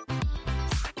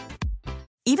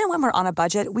 Even when we're on a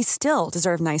budget, we still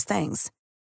deserve nice things.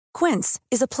 Quince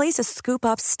is a place to scoop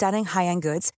up stunning high-end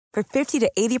goods for 50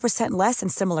 to 80% less than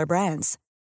similar brands.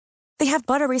 They have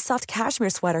buttery soft cashmere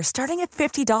sweaters starting at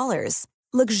 $50,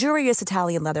 luxurious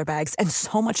Italian leather bags, and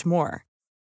so much more.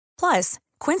 Plus,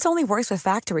 Quince only works with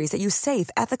factories that use safe,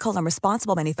 ethical, and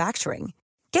responsible manufacturing.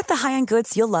 Get the high-end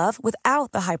goods you'll love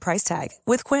without the high price tag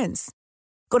with Quince.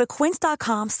 Go to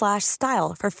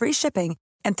quince.com/style for free shipping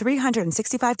and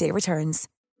 365-day returns.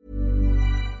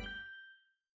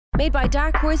 Made by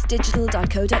darkhorse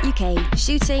digital.co.uk.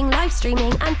 Shooting, live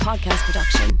streaming and podcast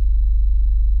production.